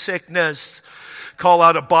 fake a sickness, call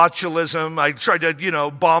out a botulism. I tried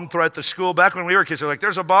to, bomb threat the school. Back when we were kids, they're like,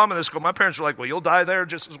 there's a bomb in the school. My parents were like, well, you'll die there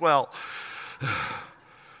just as well.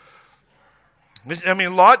 I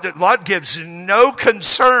mean, Lot gives no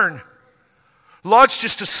concern. Lot's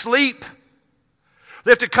just asleep. They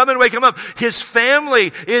have to come and wake him up. His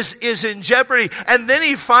family is in jeopardy. And then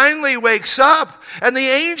he finally wakes up, and the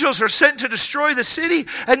angels are sent to destroy the city.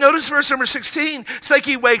 And notice verse number 16. It's like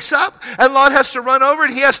he wakes up, and Lot has to run over,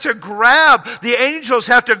 and he has to the angels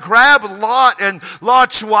have to grab Lot and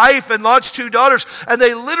Lot's wife and Lot's 2 daughters, and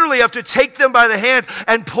they literally have to take them by the hand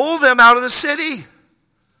and pull them out of the city.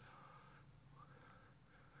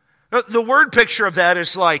 The word picture of that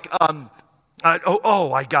is like,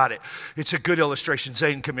 I got it. It's a good illustration.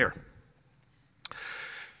 Zane, come here.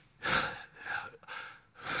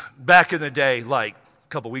 Back in the day, like a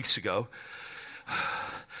couple weeks ago,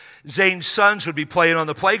 Zane's sons would be playing on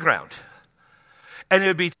the playground. And it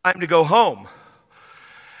would be time to go home.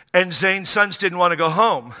 And Zane's sons didn't want to go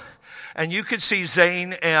home. And you could see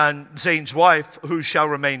Zane and Zane's wife, who shall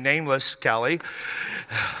remain nameless, Callie,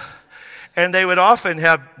 and they would often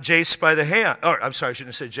have Jace by the hand. Or, I'm sorry, I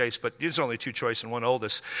shouldn't have said Jace, but there's only 2 choice and 1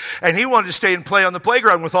 oldest. And he wanted to stay and play on the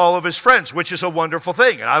playground with all of his friends, which is a wonderful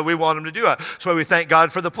thing. And we want him to do it. That's why we thank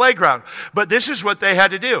God for the playground. But this is what they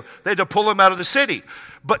had to do. They had to pull him out of the city.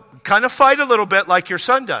 But kind of fight a little bit like your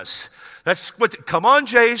son does. That's what, come on,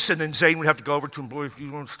 Jace. And then Zane would have to go over to him, boy, if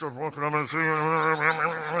you don't start walking, I'm going to see you.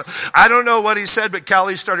 I don't know what he said, but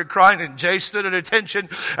Callie started crying, and Jace stood at attention.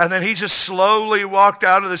 And then he just slowly walked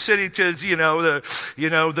out of the city to,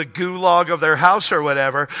 the gulag of their house or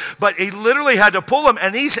whatever. But he literally had to pull him.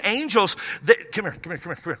 And these angels, come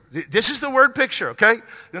here. This is the word picture, okay?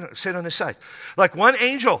 No, sit on this side. Like one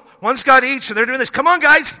angel, one's got each, and they're doing this. Come on,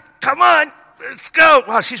 guys. Come on. Let's go.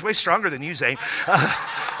 Wow, she's way stronger than you, Zane.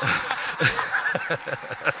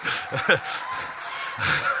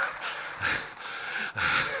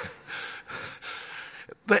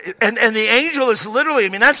 And the angel is literally,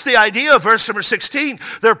 that's the idea of verse number 16.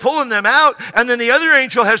 They're pulling them out, and then the other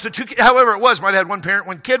angel has the 2, however it was, might have had 1 parent,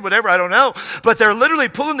 1 kid, whatever, I don't know. But they're literally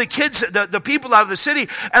pulling the kids, the people out of the city,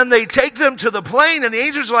 and they take them to the plain, and the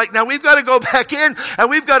angels are like, now we've got to go back in, and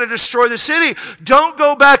we've got to destroy the city. Don't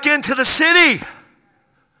go back into the city.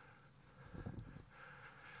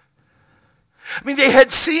 They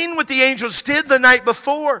had seen what the angels did the night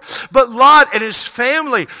before, but Lot and his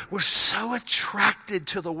family were so attracted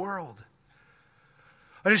to the world.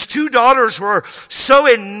 And his 2 daughters were so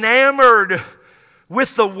enamored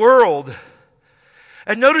with the world.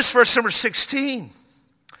 And notice verse number 16.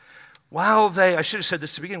 I should have said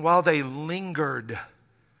this to begin, while they lingered.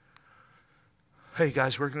 Hey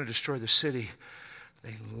guys, we're going to destroy the city.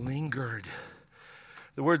 They lingered.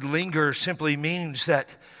 The word linger simply means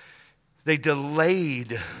that They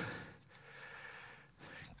delayed.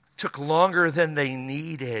 Took longer than they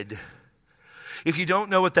needed. If you don't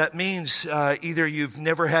know what that means, either you've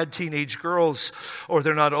never had teenage girls or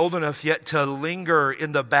they're not old enough yet to linger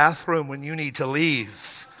in the bathroom when you need to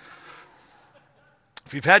leave.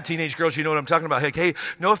 If you've had teenage girls, you know what I'm talking about. Like, hey,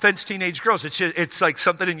 no offense, teenage girls. It's like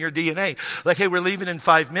something in your DNA. Like, hey, we're leaving in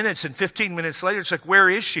 5 minutes, and 15 minutes later, it's like, where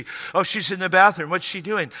is she? Oh, she's in the bathroom. What's she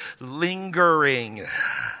doing? Lingering.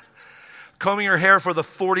 Combing her hair for the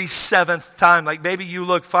 47th time. Like, baby, you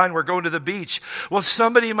look fine. We're going to the beach. Well,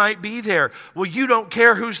 somebody might be there. Well, you don't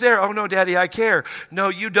care who's there. Oh, no, Daddy, I care. No,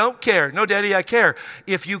 you don't care. No, Daddy, I care.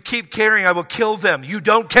 If you keep caring, I will kill them. You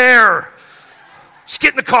don't care. Just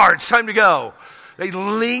get in the car. It's time to go. They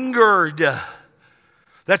lingered.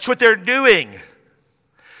 That's what they're doing.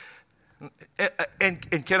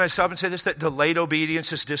 And can I stop and say this? That delayed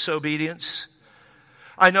obedience is disobedience.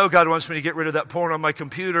 I know God wants me to get rid of that porn on my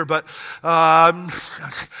computer, but I'll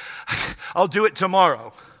do it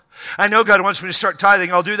tomorrow. I know God wants me to start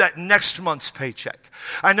tithing. I'll do that next month's paycheck.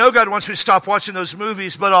 I know God wants me to stop watching those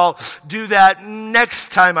movies, but I'll do that next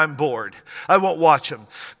time I'm bored. I won't watch them.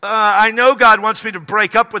 I know God wants me to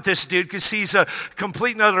break up with this dude because he's a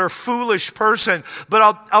complete and utter foolish person,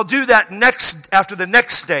 but I'll do that after the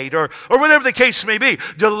next date or whatever the case may be.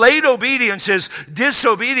 Delayed obedience is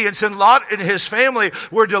disobedience, and Lot and his family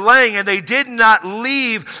were delaying, and they did not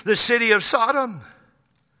leave the city of Sodom.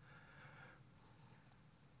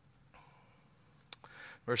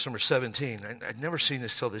 Verse number 17. I'd never seen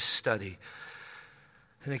this till this study.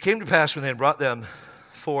 And it came to pass when they had brought them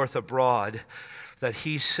forth abroad that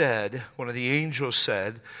he said, one of the angels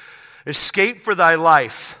said, escape for thy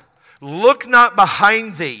life. Look not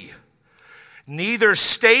behind thee. Neither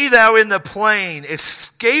stay thou in the plain.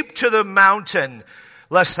 Escape to the mountain,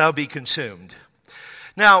 lest thou be consumed.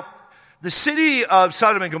 Now, the city of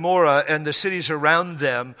Sodom and Gomorrah and the cities around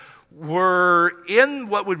them were in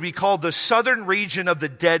what would be called the southern region of the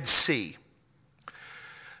Dead Sea.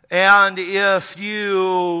 And if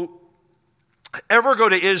you ever go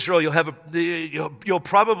to Israel, you'll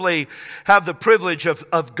probably have the privilege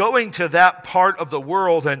of going to that part of the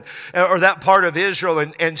world or that part of Israel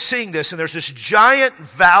and seeing this. And there's this giant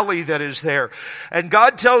valley that is there. And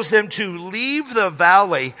God tells them to leave the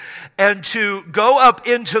valley and to go up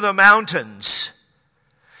into the mountains.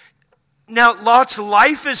 Now, Lot's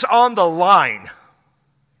life is on the line.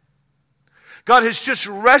 God has just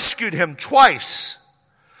rescued him twice.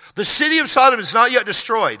 The city of Sodom is not yet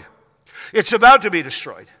destroyed. It's about to be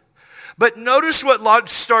destroyed. But notice what Lot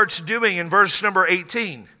starts doing in verse number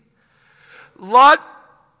 18.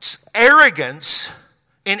 Lot's arrogance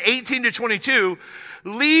in 18 to 22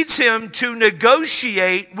 leads him to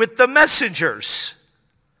negotiate with the messengers.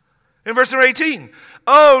 In verse number 18.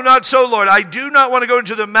 Oh, not so, Lord. I do not want to go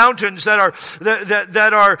into the mountains that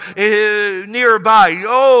are nearby.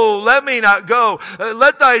 Oh, let me not go.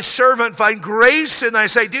 Let thy servant find grace in thy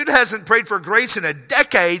sight. Dude hasn't prayed for grace in a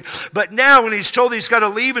decade, but now when he's told he's got to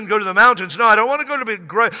leave and go to the mountains, no, I don't want to go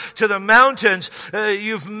to the mountains.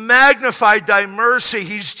 You've magnified thy mercy.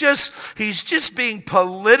 He's just being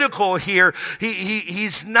political here.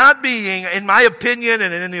 He's not being, in my opinion,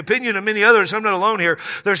 and in the opinion of many others, I'm not alone here,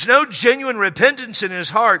 there's no genuine repentance in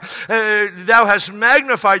his heart. Thou hast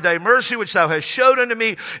magnified thy mercy, which thou hast showed unto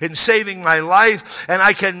me in saving my life, and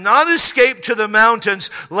I cannot escape to the mountains,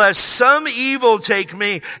 lest some evil take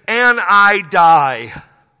me and I die.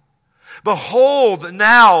 Behold,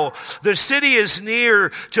 now the city is near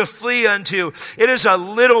to flee unto. It is a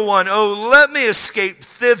little one. Oh, let me escape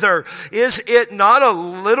thither. Is it not a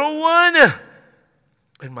little one?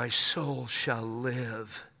 And my soul shall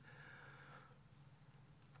live.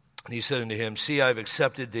 And he said unto him, see, I have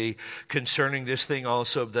accepted thee concerning this thing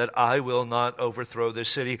also, that I will not overthrow this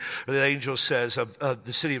city. Or the angel says of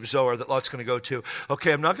the city of Zoar that Lot's going to go to.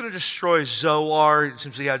 Okay, I'm not going to destroy Zoar.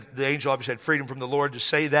 Since the angel obviously had freedom from the Lord to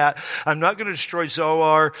say that. I'm not going to destroy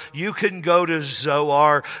Zoar. You can go to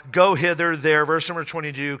Zoar. Go hither there. Verse number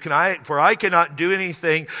 22. For I cannot do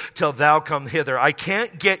anything till thou come hither. I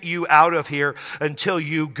can't get you out of here until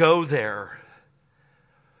you go there.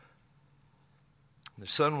 The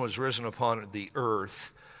sun was risen upon the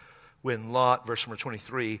earth when Lot, verse number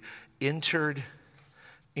 23, entered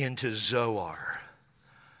into Zoar.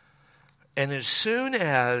 And as soon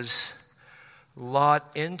as Lot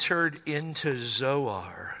entered into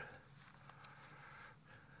Zoar,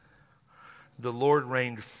 the Lord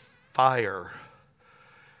rained fire.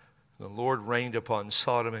 The Lord rained upon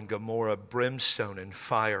Sodom and Gomorrah brimstone and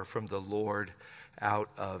fire from the Lord out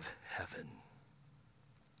of heaven.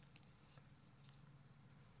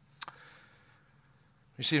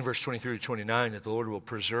 You see in verse 23 to 29 that the Lord will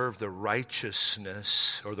preserve the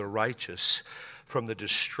righteousness or the righteous from the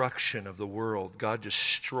destruction of the world. God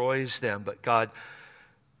destroys them, but God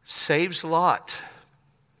saves Lot.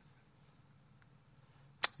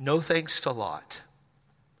 No thanks to Lot.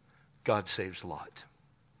 God saves Lot.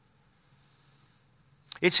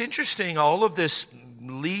 It's interesting, all of this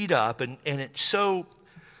lead up, and it's so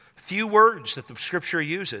few words that the Scripture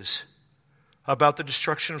uses about the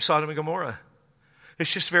destruction of Sodom and Gomorrah.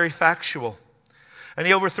 It's just very factual. And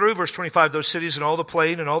he overthrew, verse 25, those cities and all the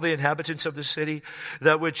plain and all the inhabitants of the city,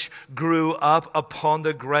 that which grew up upon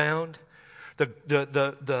the ground.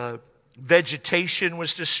 The vegetation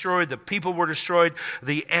was destroyed, the people were destroyed,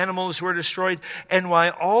 the animals were destroyed. And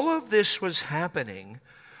while all of this was happening,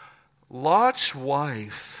 Lot's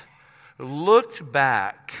wife looked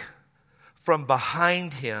back from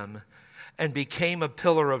behind him and became a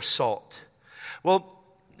pillar of salt. Well,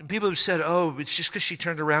 people have said, oh, it's just because she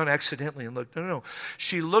turned around accidentally and looked. No.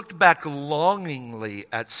 She looked back longingly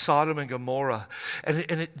at Sodom and Gomorrah.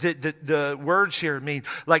 And the words here mean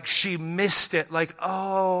like she missed it. Like,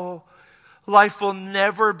 oh, life will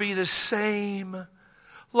never be the same.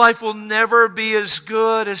 Life will never be as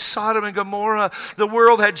good as Sodom and Gomorrah. The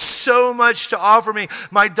world had so much to offer me.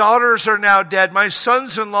 My daughters are now dead. My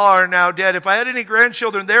sons-in-law are now dead. If I had any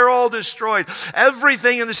grandchildren, they're all destroyed.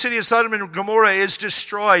 Everything in the city of Sodom and Gomorrah is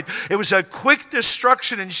destroyed. It was a quick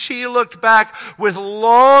destruction, and she looked back with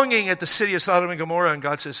longing at the city of Sodom and Gomorrah. And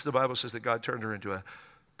God says, the Bible says that God turned her into a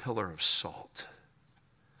pillar of salt.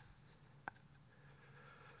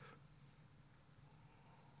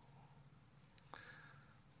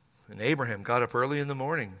 And Abraham got up early in the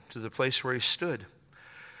morning to the place where he stood.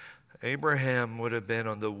 Abraham would have been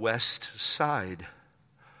on the west side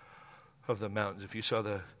of the mountains. If you saw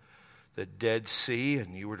the Dead Sea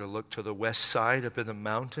and you were to look to the west side up in the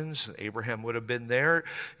mountains, Abraham would have been there.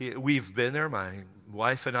 We've been there, my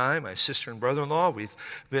wife and I, my sister and brother-in-law,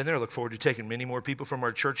 we've been there. I look forward to taking many more people from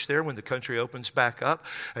our church there when the country opens back up.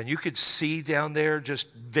 And you could see down there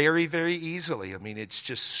just very, very easily. I mean, it's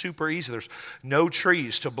just super easy. There's no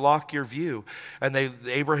trees to block your view. And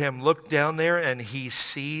Abraham looked down there and he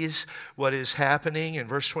sees what is happening in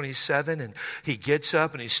verse 27. And he gets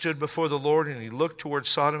up and he stood before the Lord and he looked toward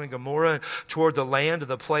Sodom and Gomorrah, toward the land of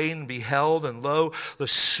the plain, and beheld, and lo, the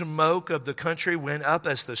smoke of the country went up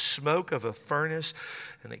as the smoke of a furnace.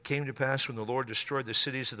 And it came to pass when the Lord destroyed the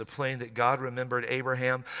cities of the plain that God remembered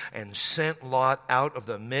Abraham and sent Lot out of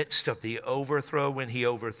the midst of the overthrow when he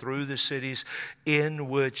overthrew the cities in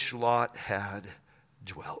which Lot had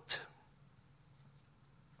dwelt.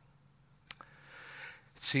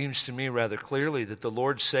 It seems to me rather clearly that the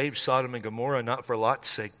Lord saved Sodom and Gomorrah not for Lot's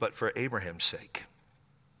sake, but for Abraham's sake.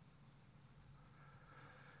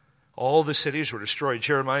 All the cities were destroyed.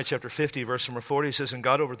 Jeremiah chapter 50, verse number 40 says, and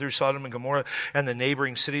God overthrew Sodom and Gomorrah and the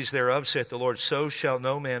neighboring cities thereof, saith the Lord, so shall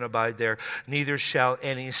no man abide there, neither shall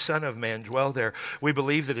any son of man dwell there. We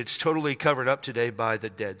believe that it's totally covered up today by the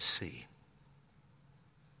Dead Sea.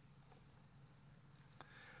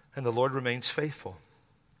 And the Lord remains faithful.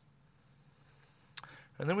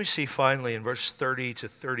 And then we see finally in verse 30 to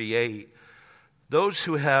 38, those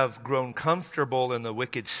who have grown comfortable in the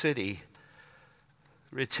wicked city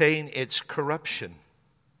retain its corruption.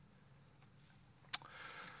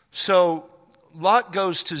 So Lot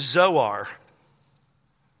goes to Zoar.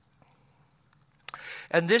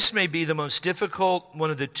 And this may be the most difficult,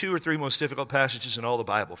 one of the 2 or 3 most difficult passages in all the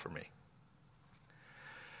Bible for me.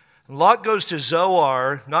 Lot goes to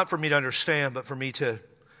Zoar, not for me to understand, but for me to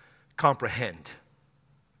comprehend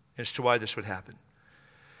as to why this would happen.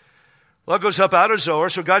 Lot goes up out of Zoar,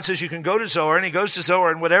 so God says you can go to Zoar, and he goes to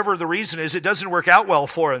Zoar, and whatever the reason is, it doesn't work out well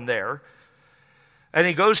for him there. And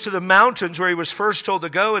he goes to the mountains where he was first told to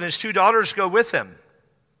go, and his 2 daughters go with him.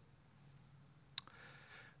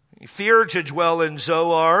 He feared to dwell in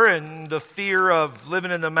Zoar, and the fear of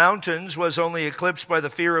living in the mountains was only eclipsed by the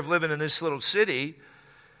fear of living in this little city.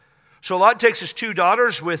 So Lot takes his 2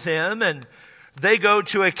 daughters with him, and they go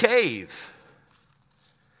to a cave.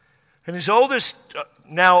 And his oldest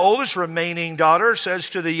remaining daughter says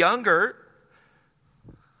to the younger,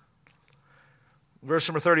 verse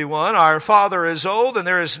number 31, our father is old, and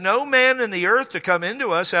there is no man in the earth to come into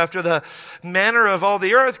us after the manner of all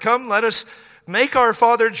the earth. Come, let us make our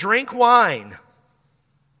father drink wine.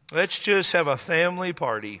 Let's just have a family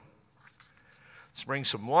party. Let's bring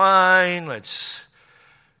some wine. Let's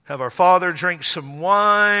have our father drink some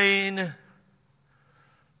wine.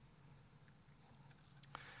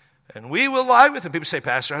 And we will lie with him. People say,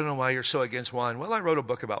 Pastor, I don't know why you're so against wine. Well, I wrote a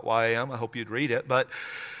book about why I am. I hope you'd read it. But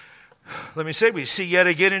let me say, we see yet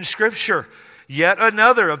again in Scripture Yet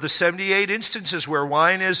another of the 78 instances where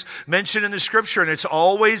wine is mentioned in the scripture, and it's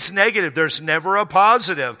always negative. There's never a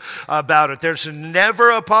positive about it. There's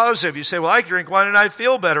never a positive. You say, well, I drink wine and I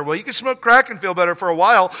feel better. Well, you can smoke crack and feel better for a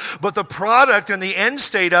while, but the product and the end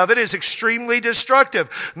state of it is extremely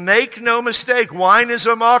destructive. Make no mistake, wine is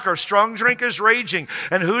a mocker, strong drink is raging,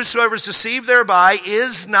 and whosoever is deceived thereby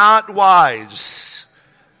is not wise.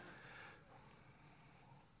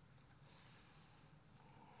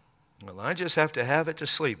 Well, I just have to have it to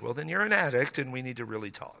sleep. Well, then you're an addict and we need to really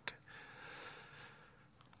talk.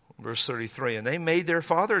 Verse 33, and they made their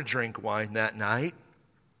father drink wine that night.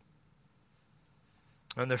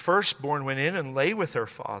 And the firstborn went in and lay with her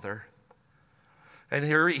father. And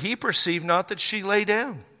here he perceived not that she lay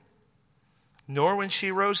down, nor when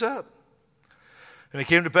she rose up. And it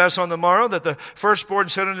came to pass on the morrow that the firstborn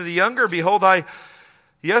said unto the younger, behold, I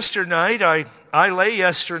lay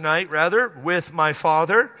yesternight with my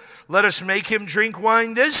father. Let us make him drink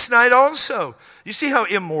wine this night also. You see how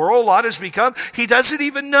immoral Lot has become? He doesn't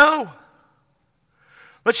even know.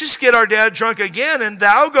 Let's just get our dad drunk again, and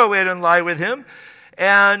thou go in and lie with him,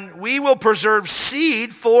 and we will preserve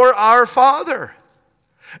seed for our father.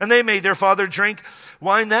 And they made their father drink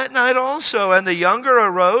wine that night also. And the younger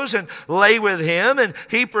arose and lay with him, and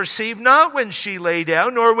he perceived not when she lay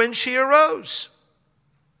down, nor when she arose.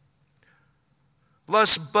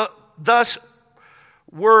 Thus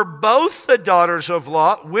were both the daughters of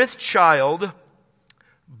Lot with child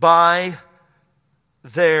by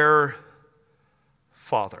their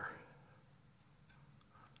father.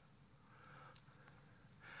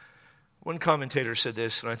 One commentator said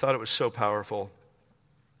this, and I thought it was so powerful.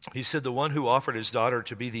 He said, the one who offered his daughter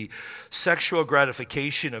to be the sexual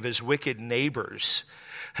gratification of his wicked neighbors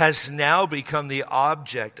has now become the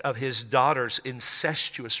object of his daughter's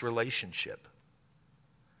incestuous relationship.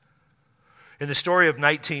 In the story of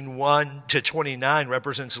 19:1 to 29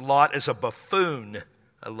 represents Lot as a buffoon.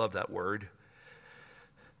 I love that word.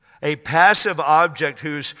 A passive object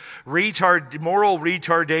whose moral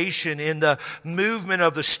retardation in the movement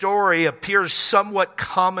of the story appears somewhat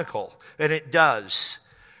comical, and it does.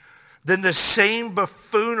 Then the same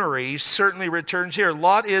buffoonery certainly returns here.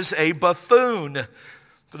 Lot is a buffoon.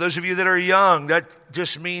 For those of you that are young, that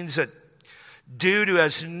just means a dude who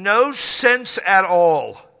has no sense at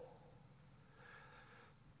all.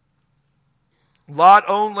 Lot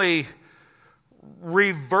only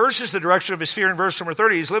reverses the direction of his fear in verse number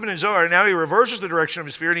 30. He's living in Zoar, and now he reverses the direction of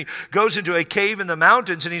his fear, and he goes into a cave in the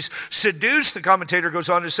mountains, and he's seduced, the commentator goes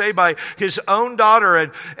on to say, by his own daughter.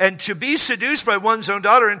 And to be seduced by one's own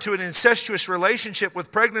daughter into an incestuous relationship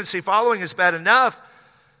with pregnancy following is bad enough.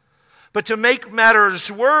 But to make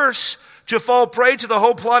matters worse, to fall prey to the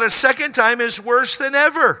whole plot a second time is worse than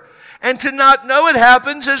ever. And to not know it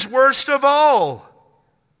happens is worst of all.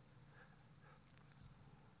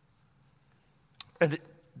 And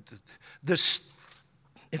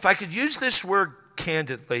if I could use this word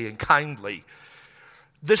candidly and kindly,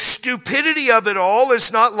 the stupidity of it all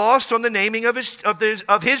is not lost on the naming of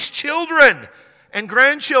his children and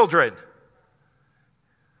grandchildren.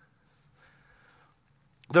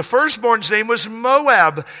 The firstborn's name was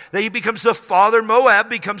Moab. Then he becomes the father.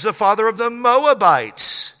 Moab becomes the father of the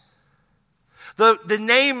Moabites. The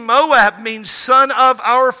name Moab means son of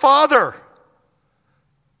our father.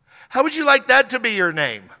 How would you like that to be your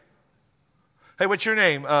name? Hey, what's your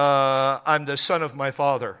name? I'm the son of my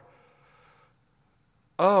father.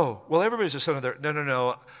 Oh, well, everybody's the son of their...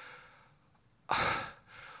 No.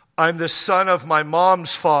 I'm the son of my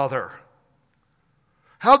mom's father.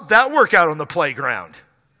 How'd that work out on the playground?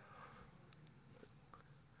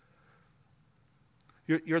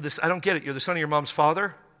 You're this. I don't get it. You're the son of your mom's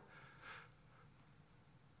father?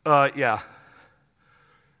 Yeah.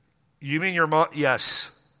 You mean your mom?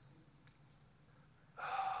 Yes.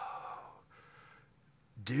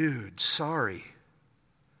 Dude, sorry.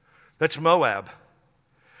 That's Moab.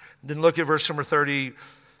 Then look at verse number 38.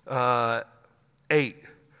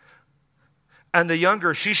 And the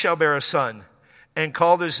younger, she shall bear a son, and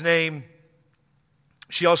called his name,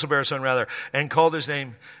 she also bare a son rather, and called his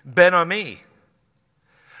name Ben-Ami.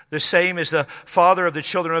 The same is the father of the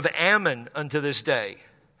children of Ammon unto this day.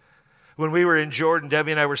 When we were in Jordan,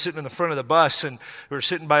 Debbie and I were sitting in the front of the bus, and we were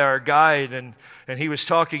sitting by our guide, and he was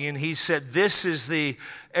talking, and he said, this is the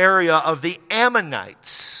area of the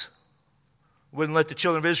Ammonites. Wouldn't let the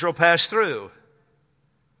children of Israel pass through.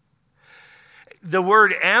 The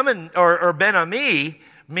word Ammon, or Ben-Ami,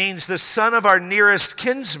 means the son of our nearest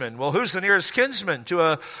kinsman. Well, who's the nearest kinsman to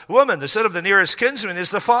a woman? The son of the nearest kinsman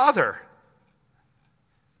is the father.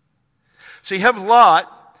 So you have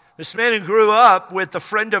Lot, this man who grew up with the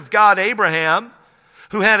friend of God, Abraham,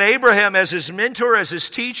 who had Abraham as his mentor, as his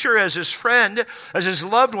teacher, as his friend, as his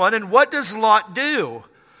loved one. And what does Lot do?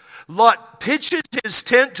 Lot pitches his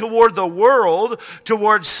tent toward the world,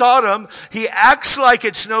 toward Sodom. He acts like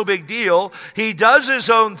it's no big deal. He does his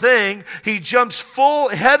own thing. He jumps full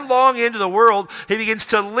headlong into the world. He begins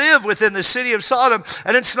to live within the city of Sodom.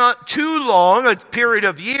 And it's not too long, a period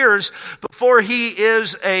of years, before he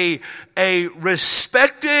is a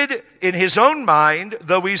respected, in his own mind,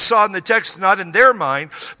 though we saw in the text not in their mind,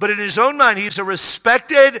 but in his own mind, he's a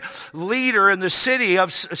respected leader in the city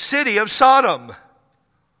of Sodom.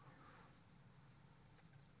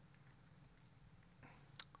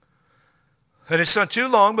 And it's not too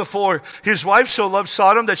long before his wife so loves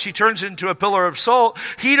Sodom that she turns into a pillar of salt.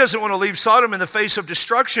 He doesn't want to leave Sodom in the face of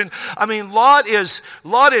destruction. I mean, Lot is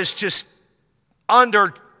just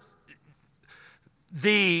under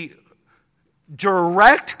the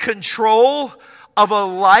direct control of a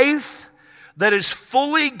life that is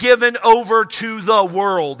fully given over to the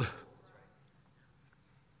world.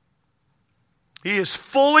 He is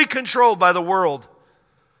fully controlled by the world.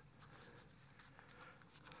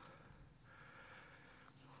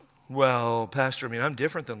 Well, Pastor, I'm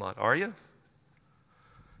different than Lot. Are you?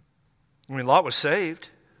 Lot was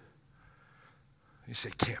saved. You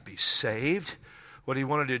say, can't be saved. What he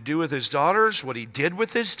wanted to do with his daughters, what he did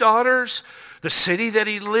with his daughters, the city that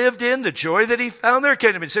he lived in, the joy that he found there,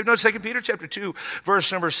 can't have been saved. No, 2 Peter chapter 2, verse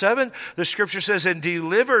number 7, the scripture says, and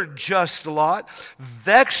delivered just Lot,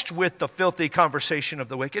 vexed with the filthy conversation of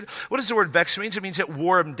the wicked. What does the word vex mean? It means it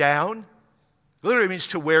wore him down. It literally means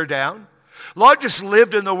to wear down. Lot just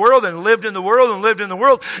lived in the world and lived in the world and lived in the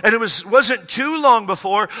world. And it wasn't too long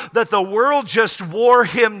before that the world just wore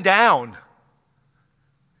him down.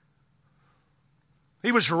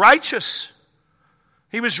 He was righteous.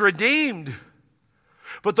 He was redeemed.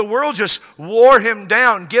 But the world just wore him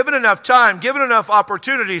down. Given enough time, given enough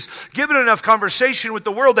opportunities, given enough conversation with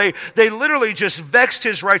the world, they literally just vexed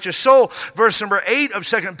his righteous soul. Verse number 8 of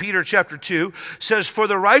 2 Peter chapter 2 says, for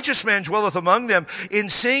the righteous man dwelleth among them in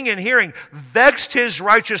seeing and hearing, vexed his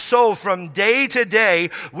righteous soul from day to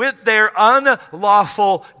day with their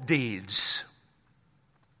unlawful deeds.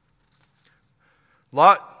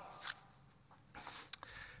 Lot,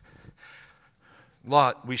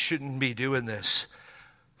 we shouldn't be doing this.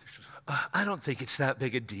 I don't think it's that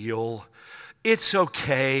big a deal. It's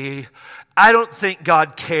okay. I don't think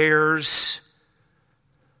God cares.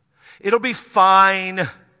 It'll be fine.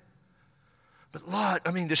 But Lot,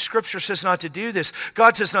 the scripture says not to do this.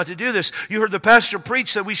 God says not to do this. You heard the pastor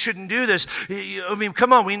preach that we shouldn't do this.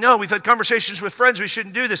 Come on, we know. We've had conversations with friends. We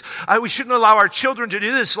shouldn't do this. We shouldn't allow our children to do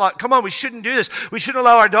this. Lot, come on, we shouldn't do this. We shouldn't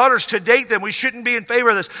allow our daughters to date them. We shouldn't be in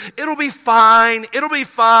favor of this. It'll be fine. It'll be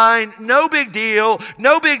fine. No big deal.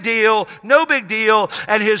 No big deal. No big deal.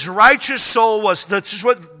 And his righteous soul was, this is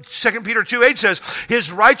what 2 Peter 2:8 says,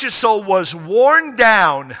 his righteous soul was worn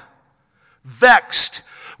down, vexed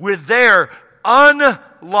with their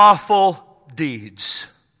unlawful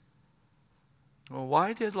deeds. Well,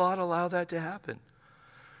 why did Lot allow that to happen?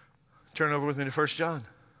 Turn over with me to 1 John.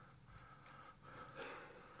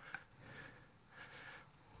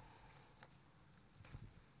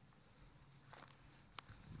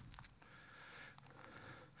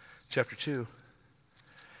 Chapter 2.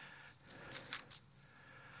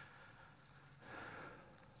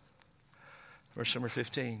 Verse number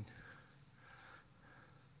 15.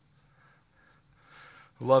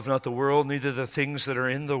 Love not the world, neither the things that are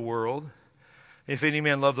in the world. If any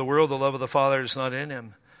man love the world, the love of the Father is not in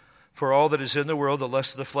him. For all that is in the world, the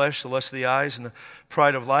lust of the flesh, the lust of the eyes, and the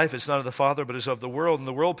pride of life, is not of the Father, but is of the world. And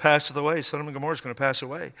the world passeth away. Sodom and Gomorrah is going to pass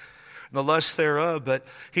away. And the lust thereof, but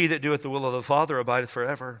he that doeth the will of the Father abideth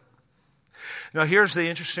forever. Now here's the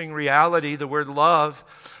interesting reality, the word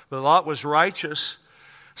love. Lot was righteous.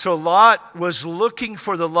 So Lot was looking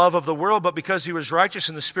for the love of the world, but because he was righteous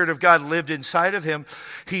and the Spirit of God lived inside of him,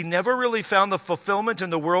 he never really found the fulfillment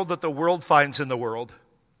in the world that the world finds in the world.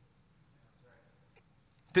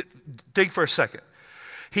 Think for a second.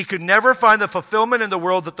 He could never find the fulfillment in the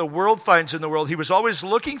world that the world finds in the world. He was always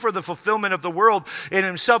looking for the fulfillment of the world in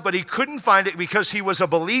himself, but he couldn't find it because he was a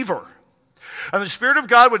believer. And the Spirit of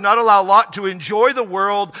God would not allow Lot to enjoy the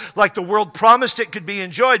world like the world promised it could be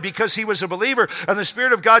enjoyed because he was a believer. And the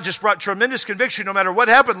Spirit of God just brought tremendous conviction. No matter what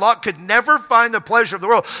happened, Lot could never find the pleasure of the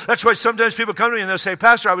world. That's why sometimes people come to me and they'll say,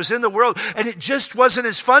 Pastor, I was in the world and it just wasn't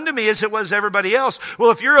as fun to me as it was everybody else.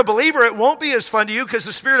 Well, if you're a believer, it won't be as fun to you because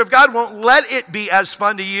the Spirit of God won't let it be as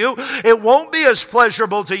fun to you. It won't be as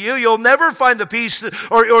pleasurable to you. You'll never find the peace,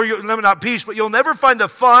 or not peace, but you'll never find the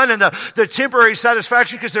fun and the temporary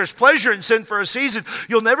satisfaction because there's pleasure in sin for a season.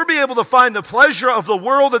 You'll never be able to find the pleasure of the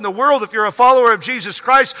world in the world if you're a follower of Jesus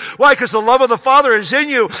Christ. Why? Because the love of the Father is in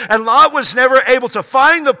you. And Lot was never able to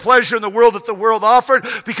find the pleasure in the world that the world offered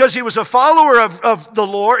because he was a follower of the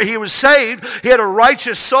Lord. He was saved. He had a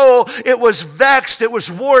righteous soul. It was vexed. It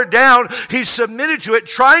was wore down. He submitted to it,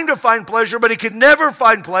 trying to find pleasure, but he could never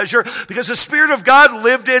find pleasure because the Spirit of God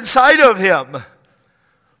lived inside of him.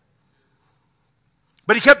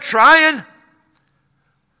 But he kept trying.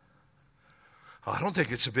 I don't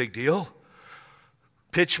think it's a big deal.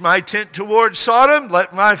 Pitch my tent towards Sodom.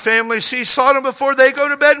 Let my family see Sodom before they go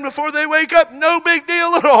to bed and before they wake up. No big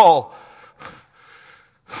deal at all.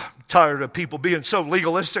 Tired of people being so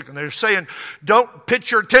legalistic and they're saying, don't pitch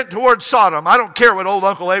your tent towards Sodom. I don't care what old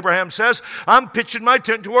Uncle Abraham says. I'm pitching my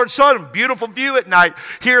tent towards Sodom. Beautiful view at night.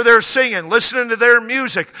 Here they're singing, listening to their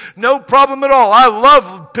music. No problem at all. I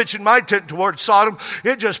love pitching my tent towards Sodom.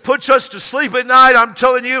 It just puts us to sleep at night. I'm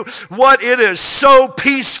telling you what, it is so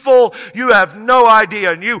peaceful. You have no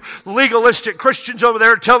idea. And you legalistic Christians over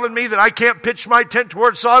there telling me that I can't pitch my tent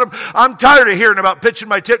towards Sodom. I'm tired of hearing about pitching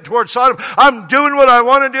my tent towards Sodom. I'm doing what I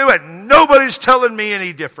want to do, and nobody's telling me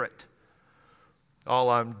any different.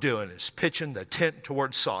 All I'm doing is pitching the tent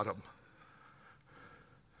towards Sodom.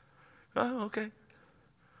 Oh, okay.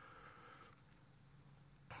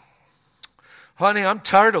 Honey, I'm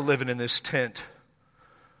tired of living in this tent.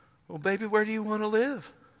 Well, baby, where do you want to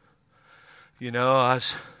live? You know, I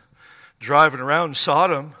was driving around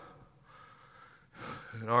Sodom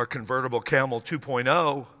in our convertible Camel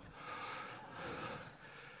 2.0.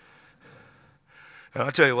 And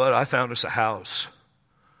I'll tell you what, I found us a house.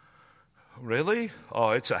 Really?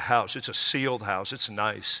 Oh, it's a house. It's a sealed house. It's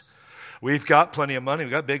nice. We've got plenty of money.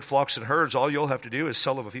 We've got big flocks and herds. All you'll have to do is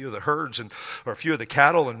sell a few of the herds or a few of the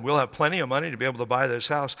cattle, and we'll have plenty of money to be able to buy this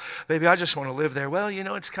house. Baby, I just want to live there. Well, you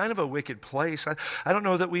know, it's kind of a wicked place. I don't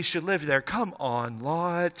know that we should live there. Come on,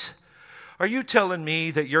 Lot. Are you telling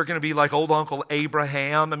me that you're going to be like old Uncle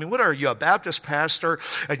Abraham? I mean, what are you, a Baptist pastor,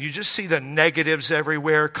 and you just see the negatives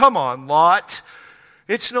everywhere? Come on, Lot.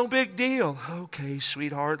 It's no big deal. Okay,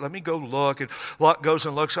 sweetheart, let me go look. And Lot goes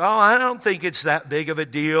and looks. Oh, I don't think it's that big of a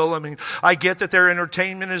deal. I mean, I get that their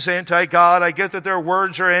entertainment is anti-God. I get that their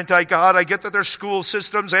words are anti-God. I get that their school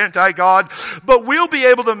system's anti-God. But we'll be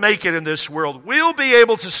able to make it in this world. We'll be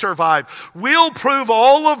able to survive. We'll prove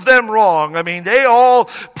all of them wrong. I mean, they all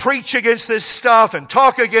preach against this stuff and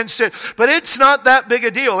talk against it. But it's not that big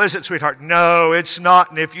a deal, is it, sweetheart? No, it's not.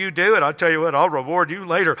 And if you do it, I'll tell you what, I'll reward you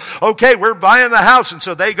later. Okay, we're buying the house. And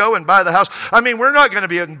so they go and buy the house. I mean, we're not going to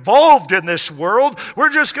be involved in this world. We're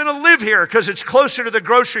just going to live here because it's closer to the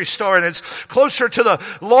grocery store and it's closer to the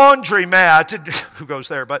laundromat. Who goes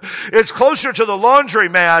there? But it's closer to the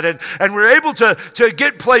laundromat, and we're able to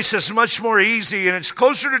get places much more easy, and it's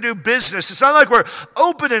closer to do business. It's not like we're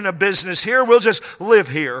opening a business here. We'll just live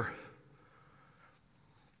here.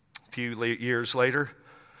 A few years later,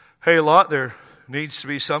 hey, Lot, there needs to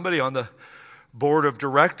be somebody on the board of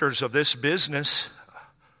directors of this business.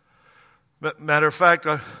 Matter of fact,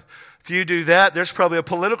 if you do that, there's probably a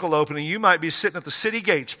political opening. You might be sitting at the city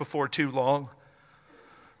gates before too long.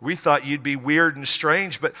 We thought you'd be weird and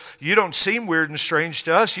strange, but you don't seem weird and strange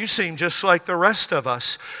to us. You seem just like the rest of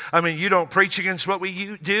us. I mean, you don't preach against what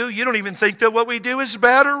we do. You don't even think that what we do is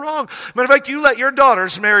bad or wrong. Matter of fact, you let your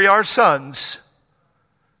daughters marry our sons.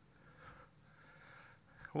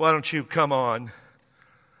 Why don't you come on?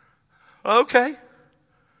 Okay,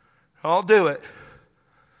 I'll do it.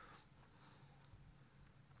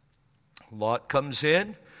 Lot comes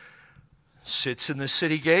in, sits in the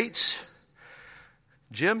city gates.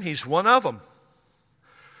 Jim, he's one of them.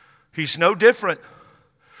 He's no different.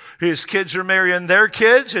 His kids are marrying their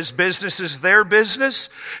kids. His business is their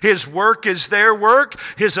business. His work is their work.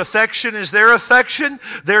 His affection is their affection.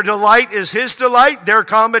 Their delight is his delight. Their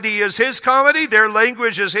comedy is his comedy. Their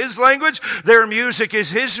language is his language. Their music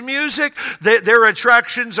is his music. Their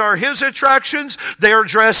attractions are his attractions. Their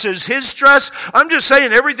dress is his dress. I'm just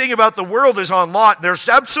saying everything about the world is on Lot. There's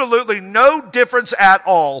absolutely no difference at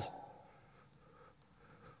all.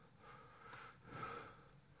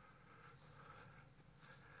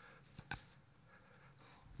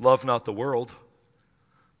 Love not the world.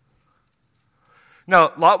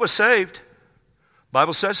 Now, Lot was saved.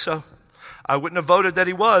 Bible says so. I wouldn't have voted that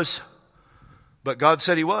he was, but God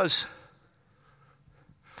said he was.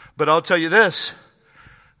 But I'll tell you this,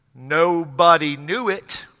 nobody knew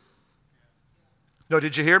it. No,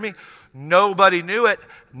 did you hear me? Nobody knew it,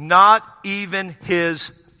 not even his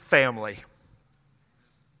family.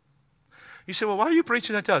 You say, well, why are you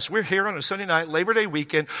preaching that to us? We're here on a Sunday night, Labor Day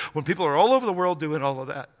weekend, when people are all over the world doing all of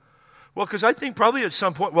that. Well, because I think probably at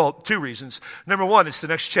some point, well, two reasons. Number one, it's the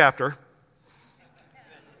next chapter.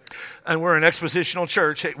 and we're an expositional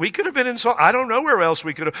church. Hey, we could have been in, I don't know where else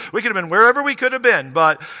we could have been, wherever we could have been,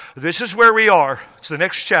 but this is where we are. It's the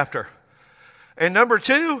next chapter. And number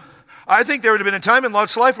two, I think there would have been a time in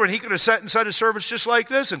Lot's life when he could have sat inside a service just like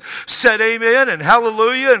this and said amen and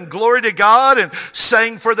hallelujah and glory to God and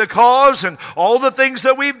sang for the cause and all the things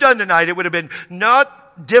that we've done tonight. It would have been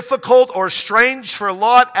not difficult or strange for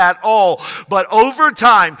Lot at all. But over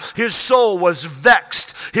time, his soul was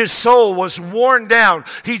vexed. His soul was worn down.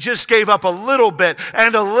 He just gave up a little bit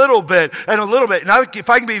and a little bit and a little bit. Now, if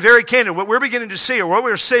I can be very candid, what we're beginning to see, or what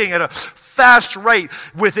we're seeing at a fast rate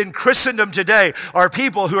within Christendom today, are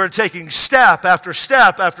people who are taking step after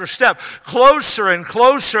step after step closer and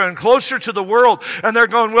closer and closer to the world. And they're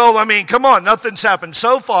going, well, I mean, come on, nothing's happened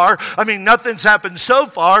so far. Nothing's happened so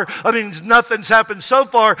far. Nothing's happened so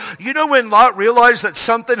far. You know when Lot realized that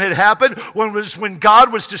something had happened? When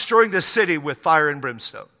God was destroying the city with fire and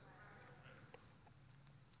brimstone.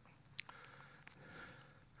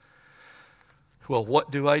 Well,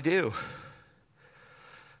 what do I do?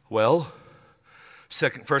 Well,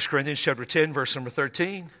 1 Corinthians chapter 10, verse number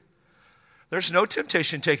 13. There's no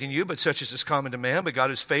temptation taking you, but such as is common to man. But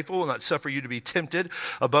God is faithful, will not suffer you to be tempted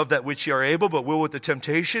above that which you are able, but will with the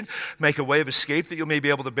temptation make a way of escape that you may be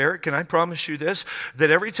able to bear it. Can I promise you this?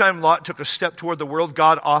 That every time Lot took a step toward the world,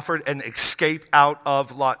 God offered an escape out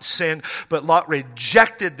of Lot's sin. But Lot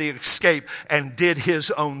rejected the escape and did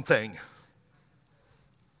his own thing.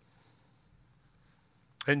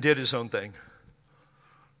 And did his own thing.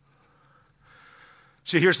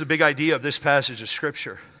 See, here's the big idea of this passage of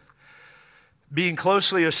Scripture. Being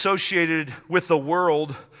closely associated with the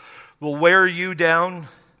world will wear you down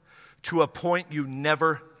to a point you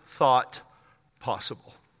never thought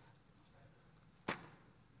possible.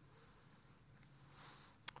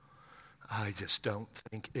 I just don't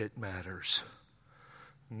think it matters.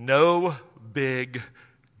 No big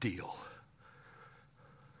deal.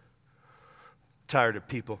 Tired of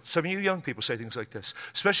people. Some of you young people say things like this,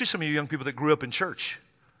 especially some of you young people that grew up in church.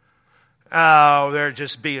 Oh, they're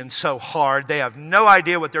just being so hard. They have no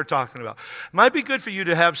idea what they're talking about. Might be good for you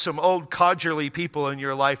to have some old codgerly people in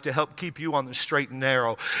your life to help keep you on the straight and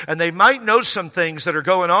narrow. And they might know some things that are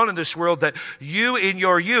going on in this world that you in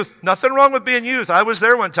your youth, nothing wrong with being youth. I was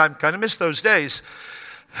there one time, kind of missed those days.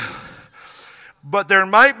 But there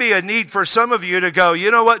might be a need for some of you to go, you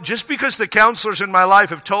know what, just because the counselors in my life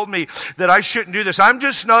have told me that I shouldn't do this, I'm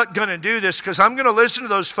just not going to do this because I'm going to listen to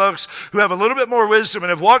those folks who have a little bit more wisdom and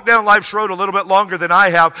have walked down life's road a little bit longer than I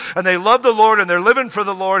have, and they love the Lord and they're living for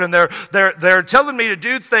the Lord, and they're telling me to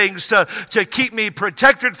do things to keep me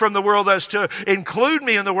protected from the world, as to include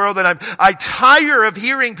me in the world. And I tire of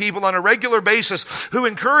hearing people on a regular basis who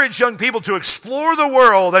encourage young people to explore the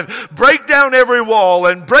world and break down every wall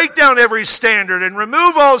and break down every standard and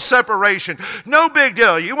remove all separation. No big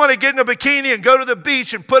deal. You want to get in a bikini and go to the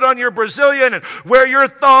beach and put on your Brazilian and wear your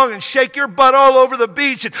thong and shake your butt all over the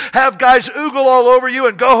beach and have guys oogle all over you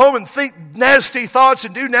and go home and think nasty thoughts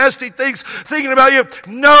and do nasty things thinking about you.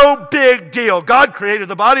 No big deal. God created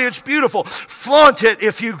the body. It's beautiful. Flaunt it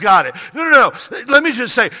if you got it. No. Let me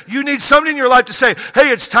just say, you need somebody in your life to say, hey,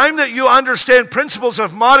 it's time that you understand principles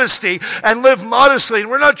of modesty and live modestly. And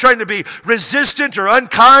we're not trying to be resistant or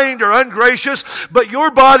unkind or ungracious. But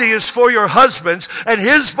your body is for your husbands and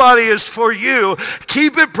his body is for you.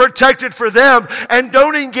 Keep it protected for them and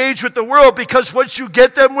don't engage with the world, because what you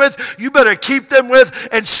get them with, you better keep them with,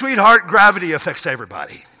 and sweetheart, gravity affects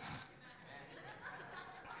everybody.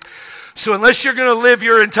 So unless you're going to live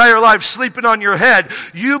your entire life sleeping on your head,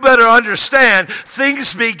 you better understand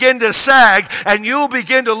things begin to sag and you'll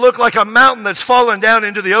begin to look like a mountain that's fallen down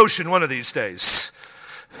into the ocean one of these days.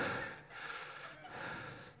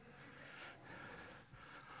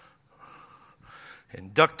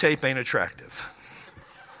 And duct tape ain't attractive.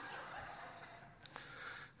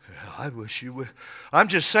 I wish you would. I'm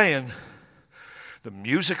just saying, the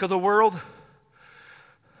music of the world.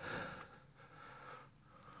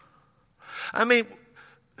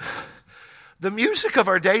 The music of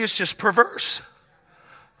our day is just perverse.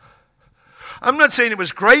 I'm not saying it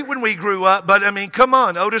was great when we grew up, but come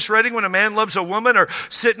on. Otis Redding, When a Man Loves a Woman, or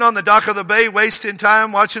sitting on the dock of the bay wasting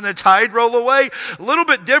time watching the tide roll away. A little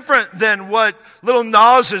bit different than what Little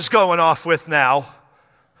Nas is going off with now.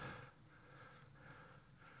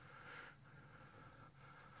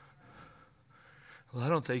 Well, I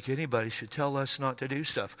don't think anybody should tell us not to do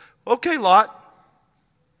stuff. Okay, Lot.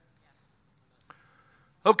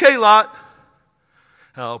 Okay, Lot.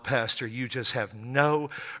 Oh, Pastor, you just have no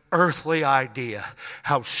earthly idea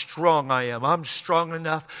how strong I am. I'm strong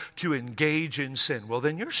enough to engage in sin. Well,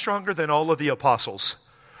 then you're stronger than all of the apostles.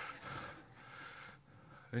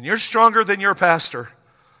 And you're stronger than your pastor.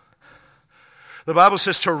 The Bible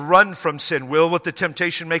says to run from sin. Will with the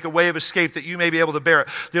temptation make a way of escape that you may be able to bear it.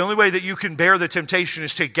 The only way that you can bear the temptation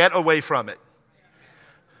is to get away from it.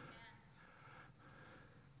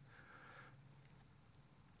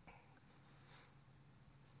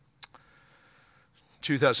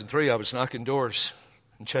 2003, I was knocking doors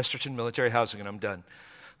in Chesterton Military Housing, and I'm done.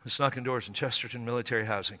 I was knocking doors in Chesterton Military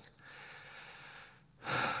Housing.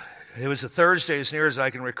 It was a Thursday, as near as I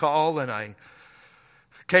can recall, and I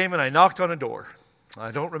came and I knocked on a door. I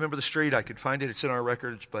don't remember the street. I could find it. It's in our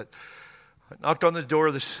records, but I knocked on the door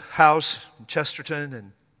of this house in Chesterton,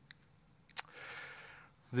 and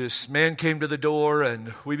this man came to the door,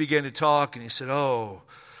 and we began to talk, and he said, "Oh,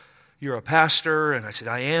 you're a pastor?" And I said,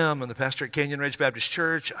 "I am. I'm the pastor at Canyon Ridge Baptist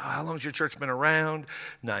Church." "Oh, how long has your church been around?"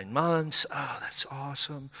 9 months. "Oh, that's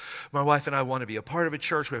awesome. My wife and I want to be a part of a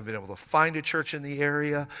church. We haven't been able to find a church in the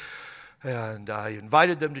area." And I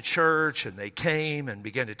invited them to church, and they came and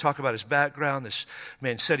began to talk about his background. This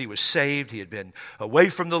man said he was saved. He had been away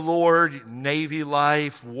from the Lord, Navy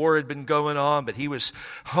life, war had been going on, but he was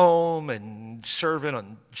home and serving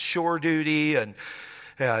on shore duty and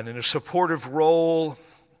in a supportive role.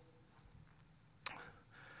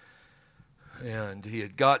 And he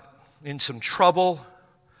had got in some trouble.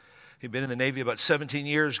 He'd been in the Navy about 17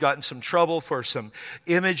 years, got in some trouble for some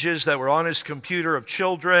images that were on his computer of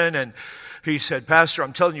children. And he said, "Pastor,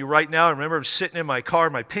 I'm telling you right now," I remember sitting in my car,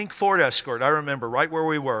 my pink Ford Escort. I remember right where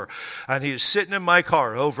we were. And he was sitting in my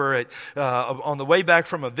car over at on the way back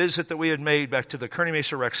from a visit that we had made back to the Kearney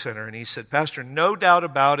Mesa Rec Center. And he said, "Pastor, no doubt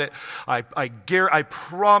about it. I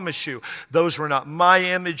promise you, those were not my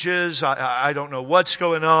images. I don't know what's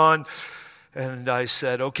going on." And I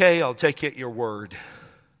said, "Okay, I'll take it at your word."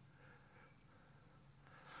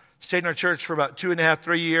 Stayed in our church for about 2.5,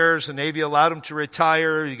 3 years. The Navy allowed him to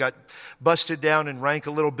retire. He got busted down in rank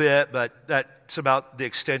a little bit, but that's about the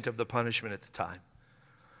extent of the punishment at the time.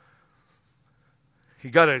 He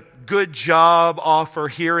got a good job offer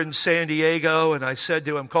here in San Diego, and I said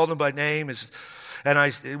to him, called him by name,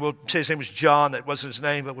 we'll say his name was John. That wasn't his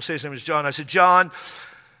name, but we'll say his name was John. I said, "John,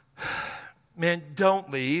 man,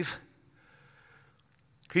 don't leave."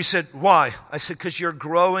 He said, "Why?" I said, "Because you're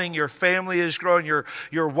growing, your family is growing,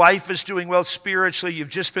 your wife is doing well spiritually, you've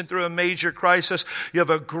just been through a major crisis, you have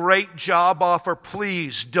a great job offer,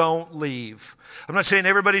 please don't leave." I'm not saying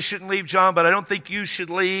everybody shouldn't leave, John, but I don't think you should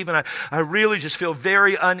leave, and I really just feel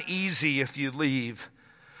very uneasy if you leave.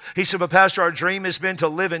 He said, "But Pastor, our dream has been to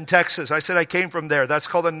live in Texas." I said, "I came from there. That's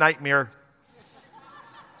called a nightmare."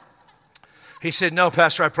 He said, "No,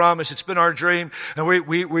 Pastor, I promise. It's been our dream. And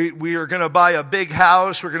we are going to buy a big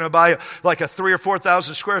house. We're going to buy like a 3,000 or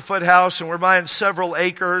 4,000 square foot house. And we're buying several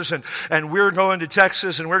acres. And we're going to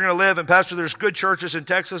Texas and we're going to live. And Pastor, there's good churches in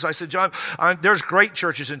Texas." I said, "John, there's great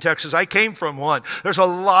churches in Texas. I came from one. There's a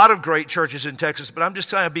lot of great churches in Texas. But I'm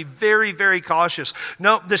just trying to be very, very cautious.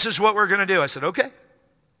 No, this is what we're going to do." I said, "Okay.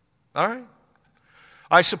 All right.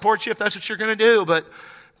 I support you if that's what you're going to do. But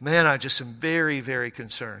man, I just am very, very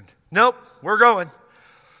concerned." "Nope, we're going."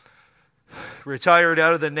 Retired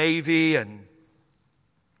out of the Navy and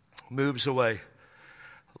moves away.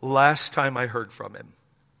 Last time I heard from him.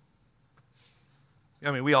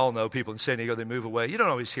 I mean, we all know people in San Diego, they move away. You don't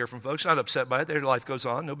always hear from folks. Not upset by it. Their life goes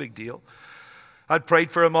on. No big deal. I'd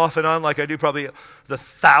prayed for him off and on like I do probably the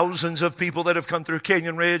thousands of people that have come through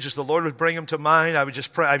Canyon Ridge. As the Lord would bring them to mind, I would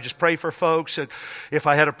just pray for folks. And if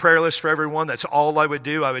I had a prayer list for everyone, that's all I would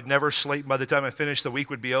do. I would never sleep. By the time I finished, the week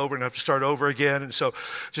would be over and have to start over again. And so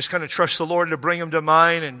just kind of trust the Lord to bring them to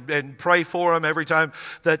mind and pray for them every time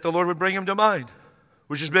that the Lord would bring them to mind,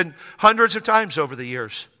 which has been hundreds of times over the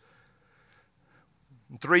years.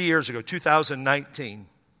 3 years ago, 2019,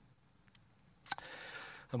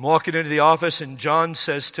 I'm walking into the office and John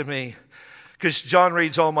says to me, because John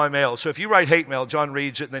reads all my mail. So if you write hate mail, John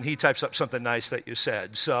reads it and then he types up something nice that you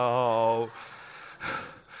said.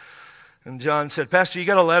 And John said, "Pastor, you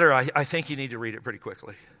got a letter. I think you need to read it pretty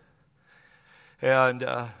quickly." And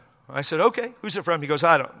I said, "Okay, who's it from?" He goes,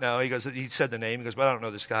 "I don't know." He said the name. He goes, "But I don't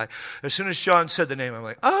know this guy." As soon as John said the name, I'm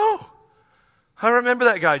like, "Oh, I remember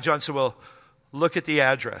that guy." John said, "Well, look at the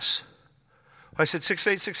address." I said,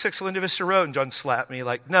 6866 Linda Vista Road. And John slapped me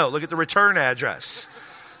like, "No, look at the return address."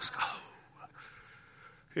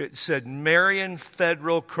 It said Marion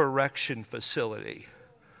Federal Correction Facility,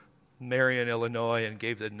 Marion, Illinois, and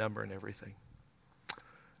gave the number and everything.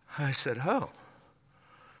 I said, "Oh,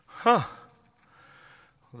 well,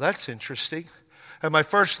 that's interesting." And my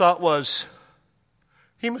first thought was,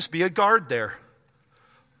 he must be a guard there.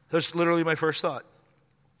 That's literally my first thought.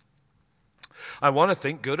 I want to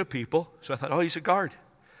think good of people, so I thought, oh, he's a guard.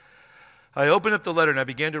 I opened up the letter and I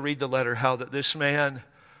began to read the letter, how that this man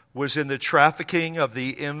was in the trafficking of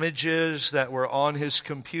the images that were on his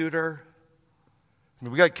computer. I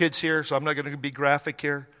mean, we got kids here, so I'm not going to be graphic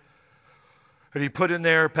here. And he put in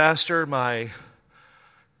there, Pastor,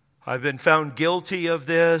 I've been found guilty of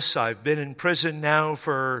this. I've been in prison now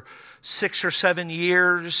for 6 or 7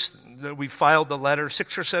 years. We filed the letter,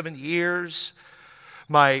 6 or 7 years.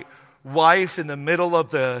 My wife, in the middle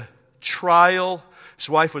of the trial, his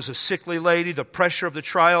wife was a sickly lady. The pressure of the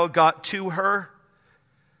trial got to her.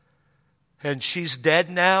 And she's dead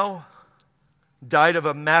now. Died of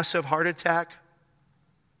a massive heart attack.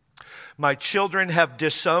 My children have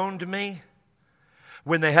disowned me.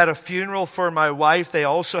 When they had a funeral for my wife, they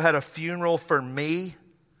also had a funeral for me.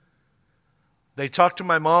 They talk to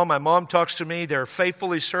my mom talks to me. They're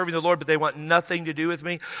faithfully serving the Lord, but they want nothing to do with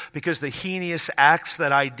me because the heinous acts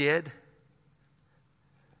that I did.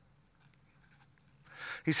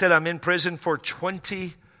 He said, I'm in prison for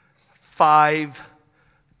 25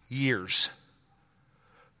 years.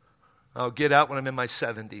 I'll get out when I'm in my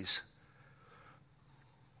 70s.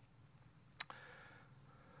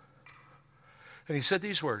 And he said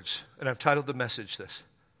these words, and I've titled the message this.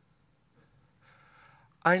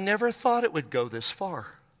 I never thought it would go this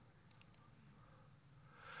far.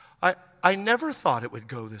 I never thought it would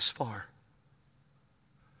go this far.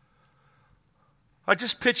 I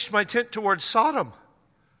just pitched my tent towards Sodom.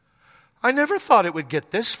 I never thought it would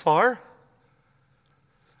get this far.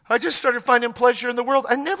 I just started finding pleasure in the world.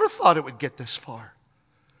 I never thought it would get this far.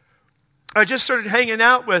 I just started hanging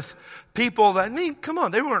out with people that, come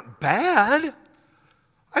on, they weren't bad.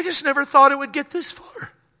 I just never thought it would get this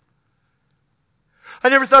far. I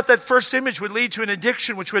never thought that first image would lead to an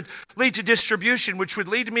addiction, which would lead to distribution, which would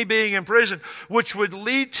lead to me being in prison, which would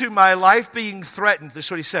lead to my life being threatened. This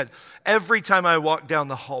is what he said. Every time I walked down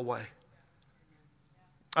the hallway.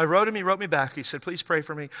 I wrote him, he wrote me back. He said, please pray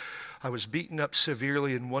for me. I was beaten up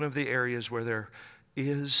severely in one of the areas where there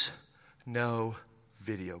is no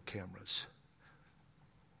video cameras.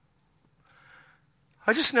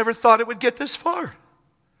 I just never thought it would get this far.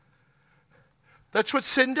 That's what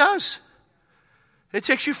sin does. It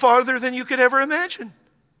takes you farther than you could ever imagine.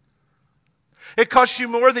 It costs you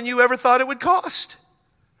more than you ever thought it would cost.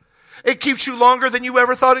 It keeps you longer than you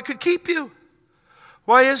ever thought it could keep you.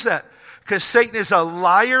 Why is that? Because Satan is a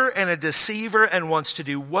liar and a deceiver and wants to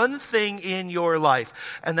do one thing in your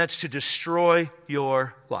life, and that's to destroy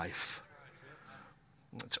your life.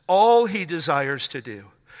 That's all he desires to do.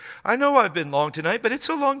 I know I've been long tonight, but it's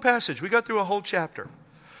a long passage. We got through a whole chapter.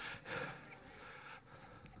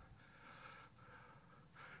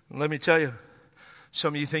 Let me tell you,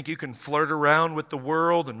 some of you think you can flirt around with the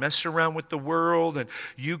world and mess around with the world and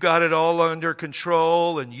you got it all under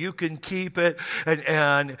control and you can keep it.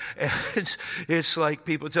 And it's like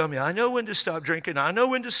people tell me, I know when to stop drinking. I know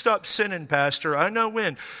when to stop sinning, Pastor. I know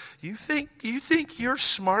when. You think you're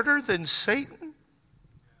smarter than Satan?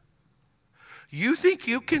 You think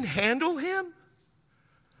you can handle him?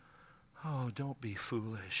 Oh, don't be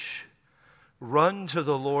foolish. Run to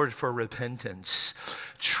the Lord for repentance.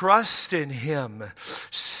 Trust in him.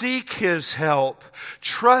 Seek his help.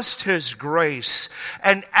 Trust his grace.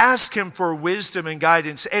 And ask him for wisdom and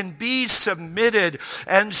guidance. And be submitted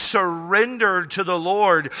and surrendered to the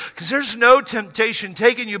Lord. Because there's no temptation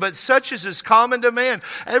taking you, but such as is common to man.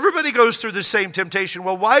 Everybody goes through the same temptation.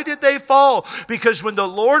 Well, why did they fall? Because when the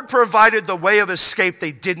Lord provided the way of escape,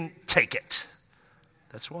 they didn't take it.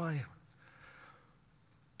 That's why.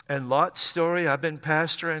 And Lot's story, I've been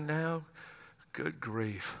pastoring now, good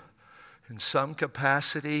grief. In some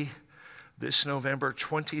capacity, this November,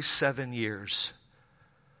 27 years.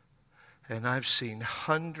 And I've seen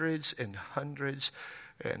hundreds and hundreds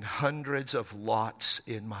and hundreds of Lots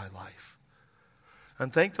in my life.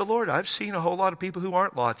 And thank the Lord, I've seen a whole lot of people who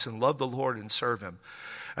aren't Lots and love the Lord and serve him.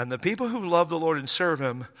 And the people who love the Lord and serve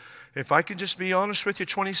him, if I can just be honest with you,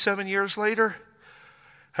 27 years later,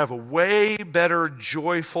 have a way better,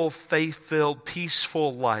 joyful, faith-filled,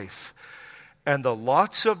 peaceful life. And the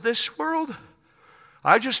Lots of this world,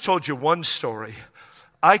 I just told you one story.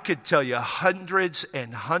 I could tell you hundreds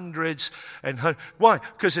and hundreds and hundreds. Why?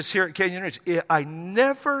 Because it's here at Canyon Ridge. I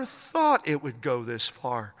never thought it would go this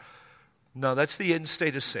far. No, that's the end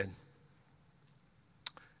state of sin.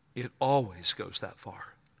 It always goes that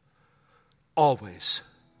far. Always.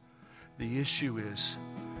 The issue is,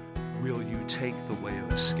 will you take the way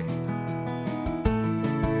of escape?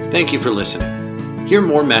 Thank you for listening. Hear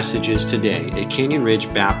more messages today at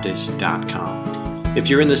CanyonRidgeBaptist.com. If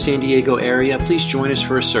you're in the San Diego area, please join us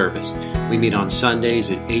for a service. We meet on Sundays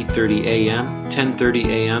at 8:30 a.m., 10:30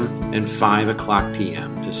 a.m., and 5 o'clock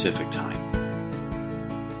p.m. Pacific Time.